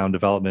did the sound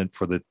development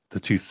for the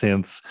 2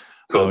 synths.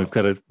 Cool. We've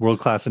got a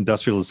world-class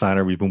industrial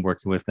designer we've been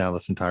working with now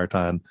this entire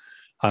time.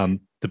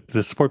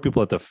 The support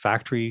people at the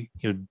factory,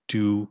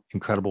 do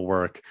incredible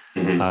work.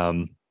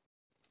 And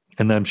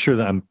I'm sure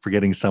that I'm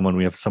forgetting someone.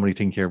 We have somebody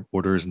taking care of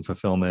orders and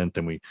fulfillment,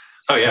 and we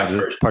have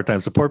a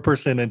part-time support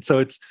person. And so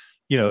it's,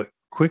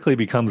 quickly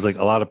becomes like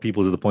a lot of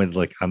people to the point that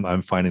like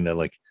I'm finding that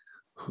like,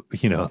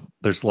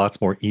 there's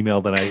lots more email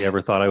than I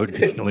ever thought I would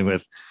be dealing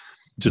with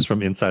just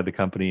from inside the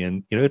company.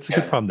 And, it's a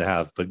good problem to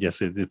have, but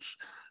yes, it's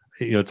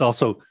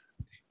also,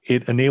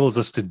 it enables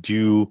us to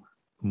do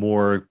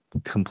more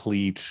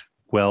complete,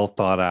 well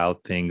thought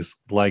out things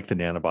like the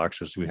nano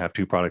boxes. We have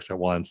 2 products at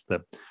once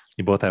that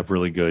you both have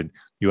really good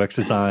UX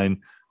design.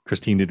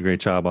 Christine did a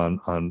great job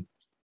on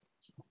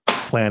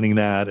planning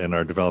that, and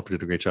our developer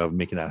did a great job of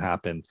making that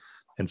happen.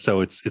 And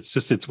so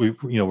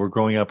we're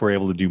growing up. We're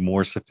able to do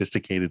more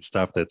sophisticated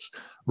stuff that's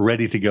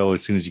ready to go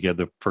as soon as you get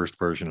the first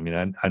version. I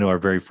mean, I know our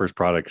very first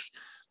products,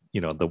 the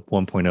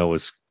 1.0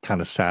 was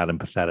kind of sad and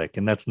pathetic,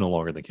 and that's no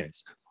longer the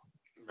case.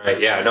 Right.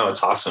 Yeah, no,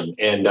 it's awesome.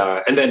 And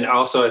then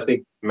also I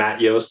think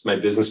Matt Yost, my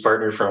business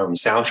partner from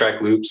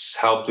Soundtrack Loops,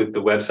 helped with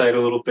the website a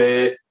little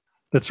bit.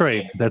 That's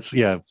right. That's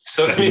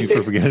So thank you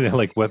for forgetting that,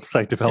 like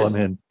website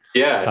development.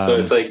 Yeah. So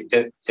it's like,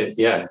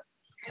 yeah.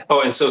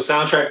 Oh, and so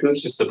Soundtrack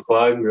Loops, just to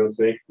plug real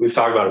quick. We've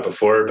talked about it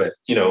before, but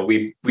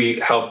we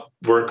help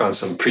work on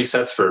some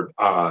presets for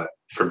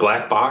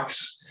Black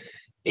Box.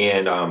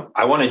 And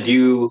I want to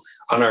do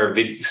on our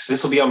video,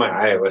 this will be on my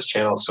iOS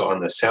channel. So on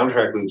the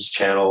Soundtrack Loops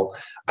channel,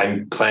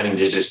 I'm planning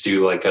to just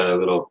do like a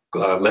little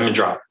lemon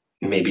drop,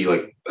 maybe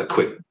like a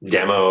quick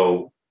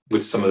demo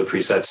with some of the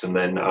presets, and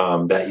then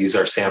that use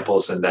our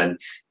samples, and then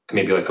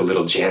maybe like a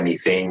little jammy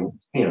thing.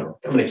 I'm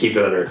going to keep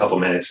it under a couple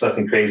minutes,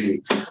 nothing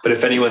crazy. But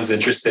if anyone's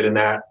interested in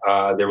that,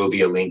 there will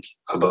be a link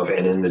above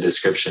and in the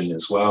description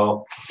as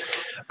well.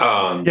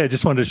 I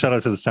just wanted to shout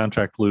out to the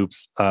Soundtrack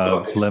Loops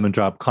Lemon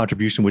Drop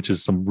contribution, which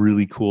is some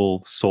really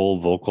cool soul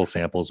vocal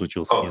samples, which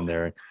you'll see in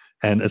there.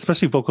 And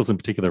especially vocals in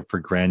particular for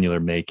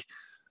Granular make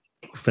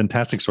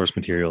fantastic source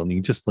material. And you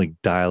can just like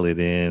dial it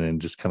in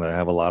and just kind of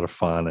have a lot of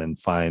fun and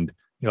find,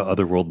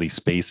 otherworldly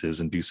spaces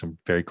and do some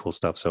very cool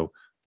stuff. So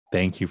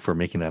thank you for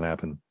making that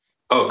happen.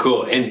 Oh,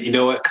 cool. And you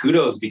know what?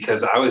 Kudos,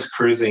 because I was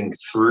cruising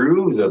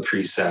through the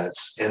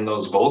presets, and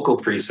those vocal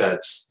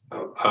presets,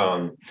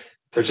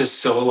 they're just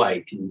so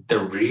like,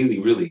 they're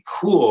really, really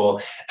cool.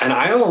 And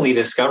I only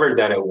discovered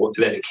that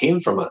it came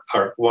from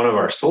one of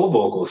our soul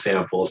vocal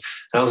samples.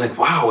 And I was like,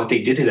 wow, what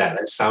they did to that.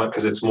 It sounded,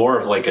 because it's more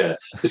of like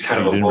just kind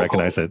of a didn't vocal.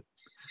 Recognize it.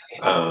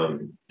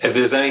 If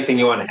there's anything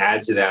you want to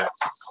add to that,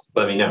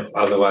 let me know.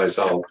 Otherwise,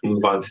 I'll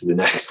move on to the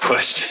next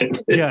question.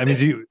 Yeah,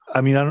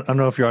 I mean, I don't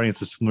know if your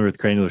audience is familiar with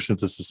granular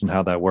synthesis and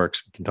how that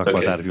works. We can talk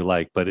about that if you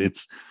like, but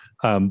it's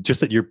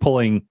just that you're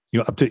pulling,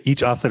 up to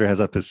each oscillator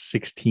has up to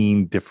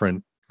 16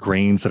 different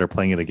grains that are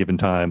playing at a given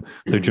time.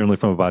 They're generally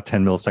from about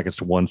 10 milliseconds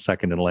to 1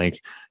 second in length.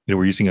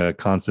 We're using a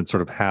constant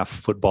sort of half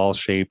football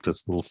shape,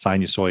 this little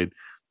sinusoid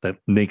that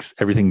makes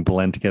everything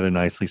blend together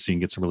nicely, so you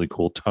can get some really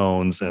cool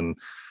tones and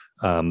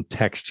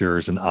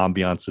textures and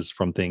ambiances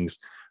from things.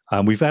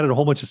 We've added a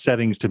whole bunch of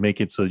settings to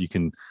make it so you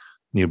can,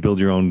 build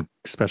your own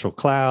special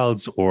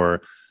clouds,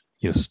 or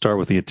start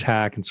with the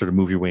attack and sort of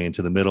move your way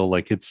into the middle.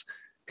 Like it's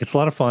a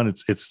lot of fun.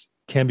 It's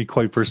can be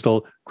quite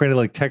versatile. Granted,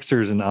 like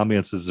textures and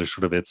ambiances are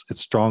sort of its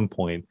strong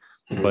point,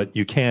 but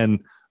you can.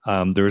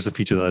 There is a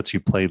feature that lets you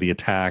play the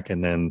attack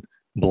and then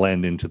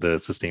blend into the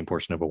sustain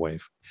portion of a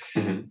wave.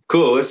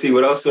 Cool. Let's see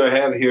what else do I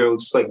have here. We'll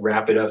just like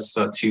wrap it up. It's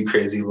not too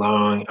crazy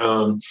long.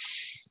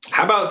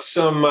 How about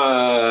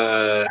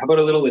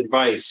a little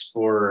advice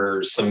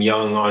for some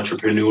young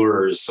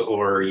entrepreneurs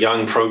or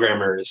young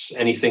programmers?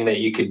 Any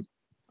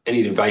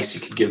advice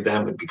you could give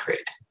them would be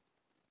great.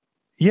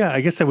 Yeah,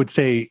 I guess I would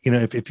say,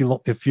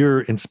 if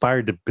you're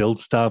inspired to build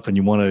stuff and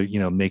you want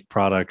to, make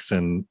products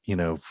and,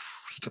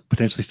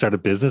 potentially start a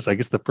business, I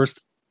guess the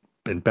first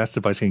and best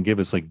advice I can give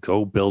is like,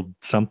 go build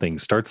something,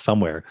 start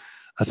somewhere.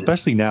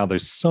 Especially now,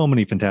 there's so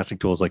many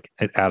fantastic tools like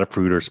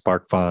Adafruit or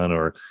SparkFun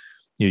or,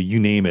 you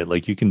name it.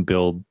 Like you can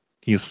build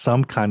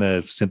some kind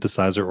of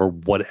synthesizer or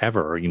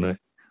whatever,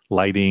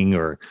 lighting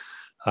or,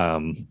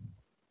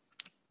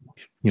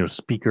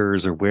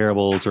 speakers or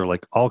wearables or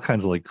like all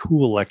kinds of like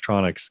cool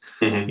electronics.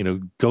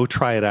 Go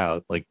try it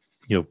out. Like,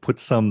 get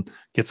some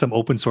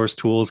open source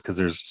tools, because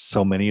there's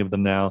so many of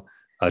them now.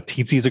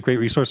 Teensy is a great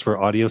resource for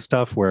audio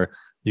stuff where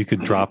you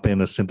could drop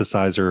in a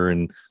synthesizer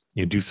and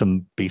do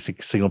some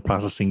basic signal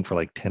processing for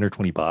like 10 or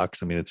 20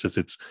 bucks. I mean,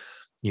 it's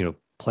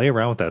play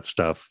around with that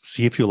stuff,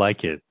 see if you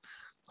like it.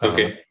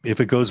 Okay. If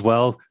it goes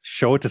well,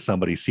 show it to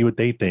somebody, see what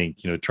they think,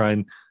 try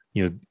and,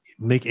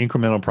 make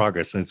incremental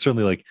progress. And it's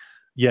certainly like,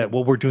 yeah,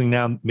 what we're doing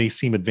now may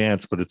seem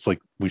advanced, but it's like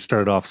we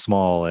started off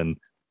small and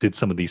did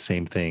some of these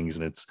same things.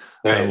 And it's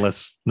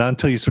not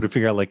until you sort of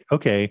figure out like,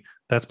 okay,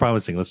 that's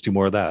promising. Let's do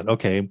more of that.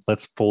 Okay,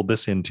 let's fold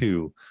this in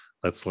too.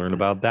 Let's learn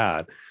about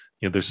that.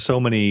 There's so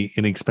many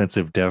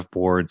inexpensive dev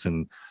boards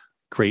and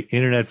great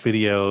internet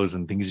videos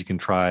and things you can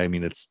try. I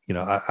mean, it's,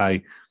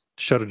 I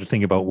shudder to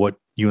think about what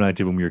you and I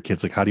did when we were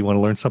kids. Like, how do you want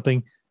to learn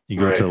something? You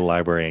go to the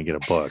library and get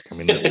a book. I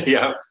mean, that's,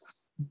 yeah.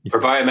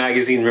 Or buy a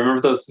magazine. Remember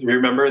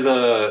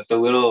the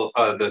little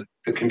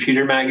the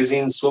computer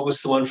magazines? What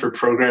was the one for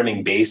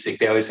programming BASIC?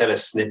 They always had a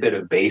snippet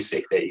of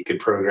BASIC that you could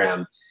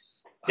program.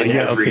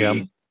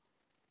 I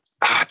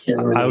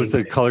was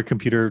a color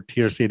computer,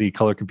 TRC-80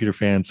 color computer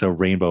fan, so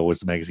Rainbow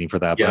was the magazine for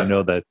that. But I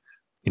know that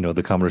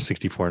the Commodore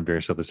 64 and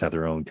various others have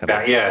their own kind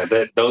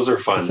of those are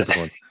fun.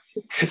 Ones.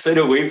 So I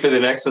had to wait for the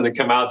next one to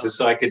come out just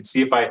so I could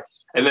see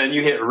and then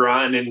you hit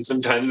run and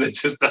sometimes it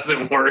just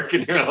doesn't work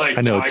and you're like,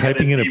 I know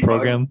typing in a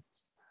program.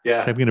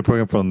 Yeah. Typing in a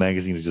program from a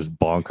magazine is just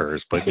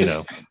bonkers, but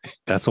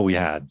that's what we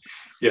had.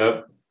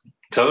 Yep.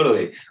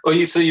 Totally.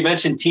 Oh, so you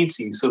mentioned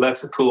Teensy, so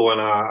that's a cool one.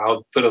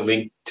 I'll put a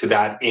link to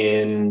that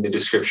in the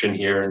description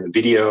here in the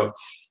video.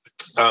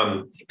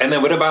 And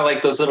then what about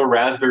like those little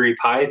Raspberry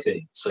Pi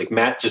things? Like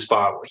Matt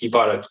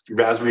bought a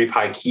Raspberry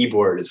Pi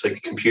keyboard. It's like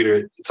a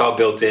computer. It's all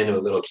built into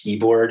a little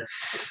keyboard,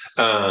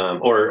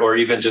 or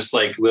even just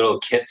like little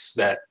kits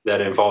that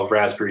involve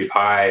Raspberry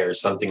Pi or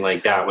something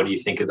like that. What do you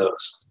think of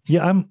those?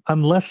 Yeah,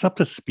 I'm less up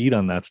to speed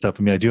on that stuff.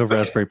 I mean, I do have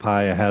Raspberry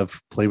Pi. I have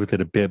played with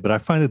it a bit, but I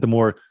find that the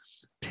more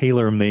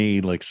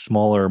tailor-made, like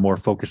smaller, more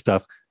focused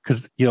stuff,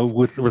 because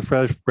with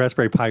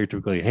Raspberry Pi, you're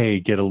typically, hey,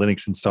 get a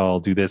Linux install,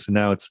 do this, and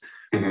now it's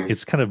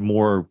kind of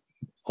more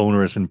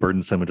onerous and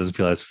burdensome. It doesn't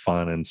feel as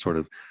fun and sort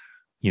of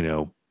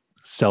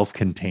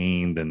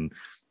self-contained, and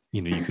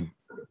you could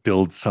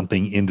build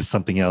something into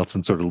something else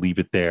and sort of leave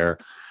it there.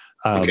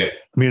 I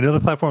mean, another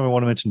platform I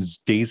want to mention is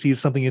Daisy,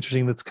 is something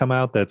interesting that's come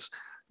out that's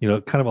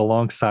kind of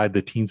alongside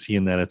the Teensy,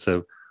 in that it's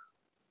a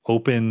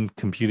open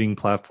computing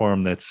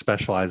platform that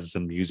specializes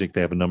in music.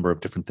 They have a number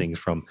of different things,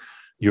 from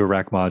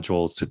Eurorack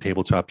modules to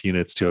tabletop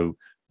units to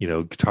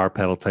guitar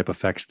pedal type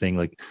effects thing,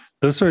 like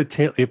those sort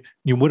of if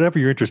whatever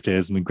your interest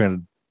is. I mean,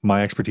 granted,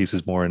 my expertise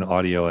is more in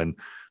audio and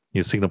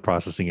signal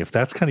processing. If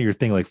that's kind of your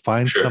thing, like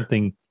find a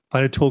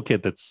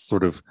toolkit that's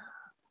sort of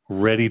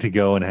ready to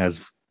go and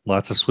has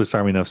lots of Swiss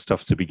Army enough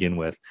stuff to begin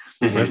with.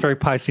 Raspberry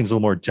Pi seems a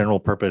little more general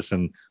purpose,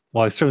 and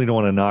while I certainly don't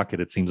want to knock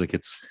it, it seems like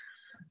it's,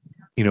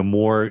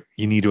 more,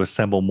 you need to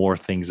assemble more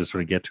things to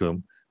sort of get to a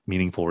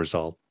meaningful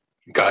result.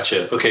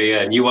 Gotcha. Okay.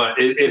 Yeah. And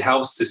it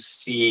helps to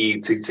see,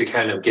 to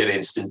kind of get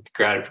instant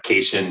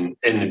gratification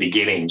in the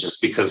beginning,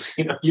 just because,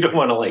 you don't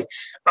want to like,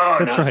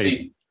 that's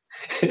right.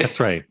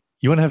 That's right.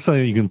 You want to have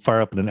something that you can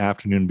fire up in an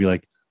afternoon and be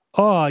like,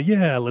 oh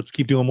yeah, let's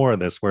keep doing more of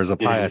this. Whereas a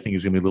Pi, I think,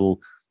 is going to be a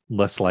little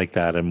less like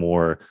that and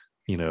more,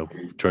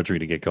 drudgery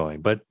to get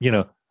going. But,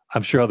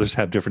 I'm sure others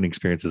have different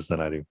experiences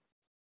than I do.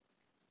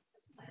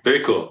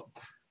 Very cool.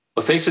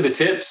 Well, thanks for the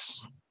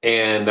tips.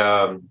 And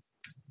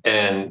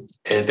And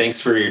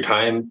thanks for your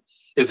time.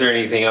 Is there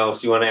anything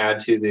else you want to add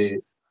to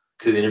the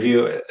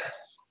interview?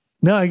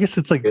 No, I guess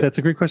it's like, that's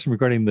a great question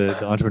regarding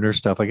the entrepreneur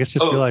stuff. I guess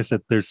just realize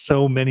that there's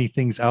so many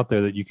things out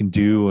there that you can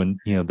do. And,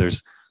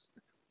 there's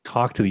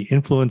talk to the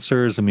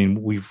influencers. I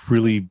mean, we've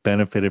really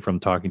benefited from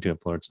talking to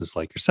influencers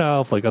like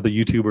yourself, like other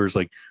YouTubers.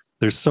 Like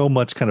there's so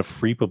much kind of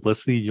free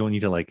publicity. You don't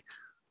need to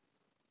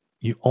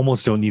you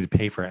almost don't need to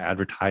pay for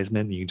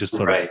advertisement. You can just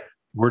sort of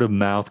word of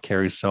mouth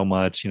carries so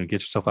much, get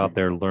yourself out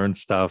there, learn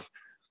stuff,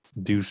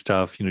 do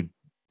stuff,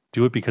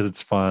 do it because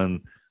it's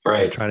fun.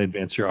 Right. Try to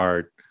advance your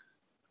art.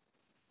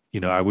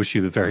 I wish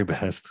you the very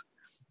best.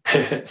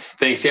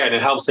 Thanks. Yeah. And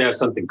it helps to have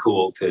something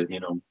cool to,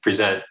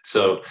 present.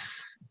 So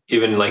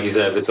even like you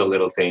said, if it's a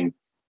little thing,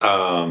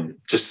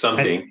 just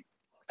something.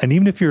 And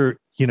even if your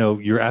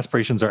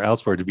aspirations are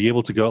elsewhere, to be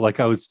able to go, like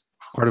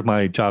part of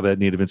my job at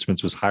Native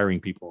Instruments was hiring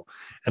people.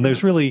 And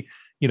there's really,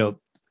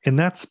 in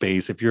that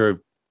space, if you're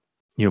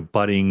a,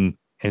 budding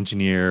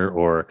engineer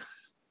or,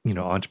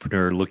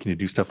 entrepreneur looking to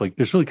do stuff, like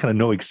there's really kind of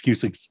no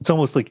excuse. It's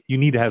almost like you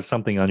need to have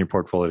something on your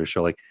portfolio to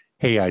show like,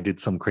 hey, I did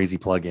some crazy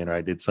plugin or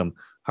I did some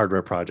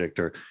hardware project,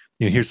 or,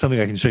 here's something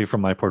I can show you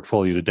from my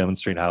portfolio to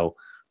demonstrate how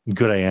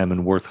good I am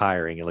and worth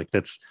hiring. And like,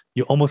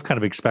 you almost kind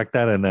of expect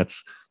that. And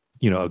that's,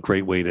 a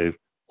great way to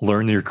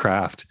learn your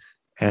craft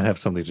and have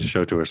something to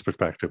show to a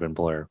prospective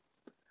employer.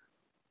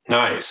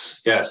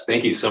 Nice. Yes.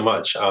 Thank you so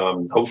much.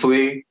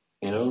 Hopefully,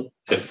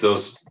 if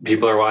those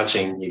people are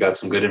watching, you got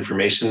some good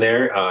information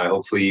there.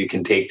 Hopefully you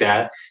can take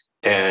that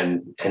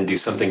and do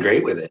something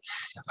great with it.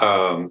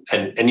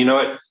 And you know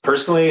what,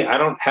 personally, I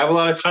don't have a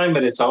lot of time,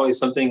 but it's always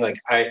something like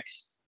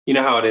you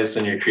know how it is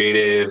when you're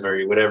creative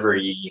or whatever,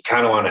 you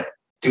kind of want to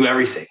do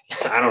everything.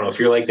 I don't know if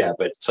you're like that,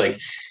 but it's like,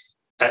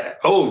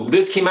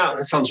 this came out.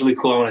 That sounds really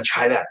cool. I want to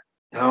try that.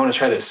 I want to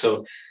try this.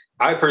 So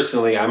I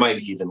might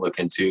even look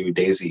into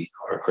Daisy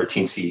or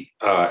Teensy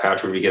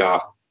after we get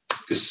off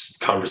this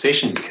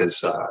conversation,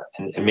 because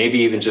and maybe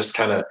even just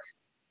kind of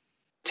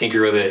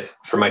tinker with it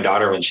for my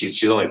daughter when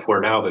she's only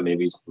 4 now, but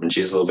maybe when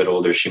she's a little bit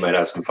older, she might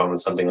have some fun with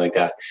something like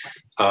that.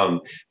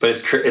 But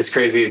it's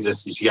crazy. It's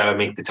just, you got to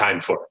make the time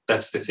for it.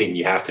 That's the thing.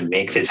 You have to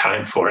make the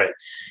time for it.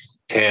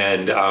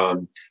 And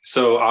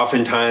so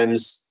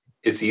oftentimes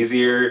it's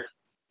easier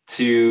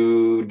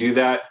to do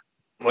that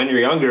when you're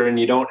younger and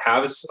you don't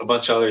have a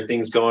bunch of other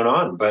things going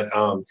on. But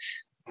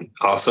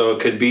also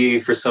it could be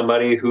for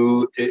somebody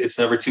who it's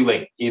never too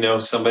late.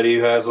 Somebody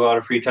who has a lot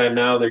of free time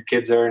now, their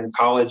kids are in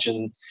college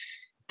and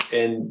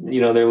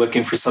they're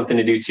looking for something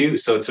to do too.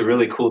 So it's a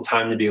really cool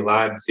time to be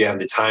alive if you have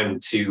the time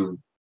to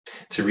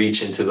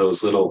reach into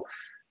those little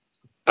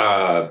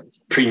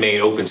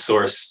pre-made open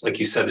source. Like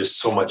you said, there's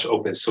so much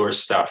open source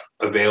stuff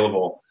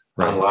available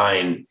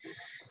online.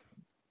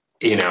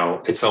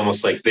 It's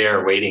almost like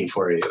they're waiting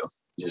for you.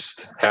 You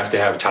just have to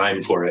have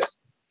time for it.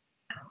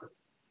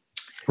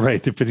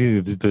 Right.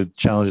 The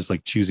challenge is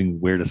like choosing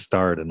where to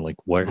start and like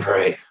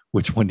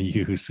which one to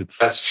use.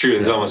 That's true.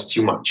 There's almost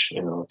too much,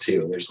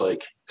 too. There's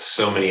like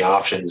so many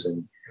options,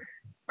 and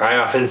I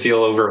often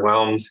feel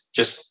overwhelmed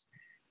just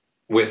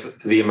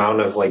with the amount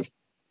of like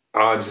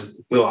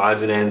little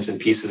odds and ends and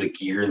pieces of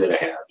gear that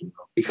I have,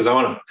 because I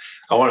want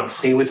to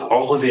play with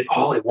all of it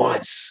all at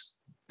once.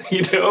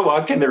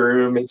 Walk in the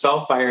room, it's all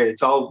fired,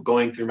 it's all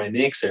going through my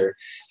mixer.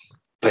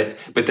 But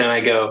then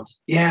I go,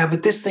 yeah,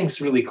 but this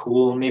thing's really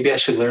cool. Maybe I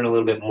should learn a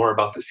little bit more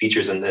about the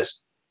features in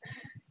this.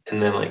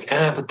 And then like,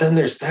 but then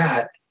there's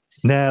that.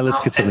 Nah,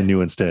 let's get something new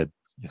instead.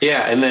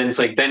 Yeah. And then it's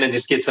like, then I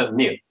just get something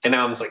new. And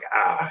now I'm just like,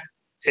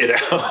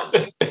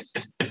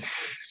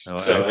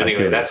 So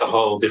anyway, that's a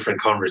whole different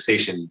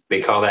conversation.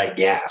 They call that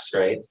GAS,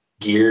 right?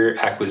 Gear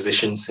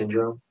Acquisition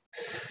Syndrome.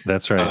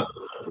 That's right.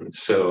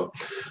 Well,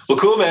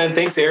 cool, man.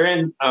 Thanks,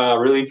 Aaron.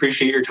 Really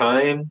appreciate your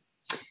time.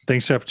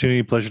 Thanks for the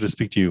opportunity. Pleasure to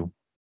speak to you.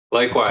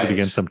 Likewise. Let's do it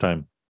again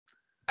sometime.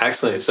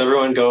 Excellent. So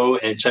everyone go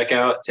and check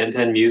out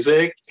 1010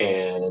 Music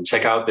and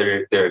check out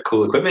their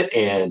cool equipment.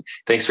 And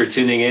thanks for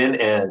tuning in,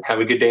 and have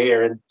a good day,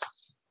 Aaron.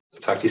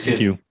 Talk to you soon.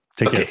 Thank you.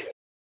 Take care.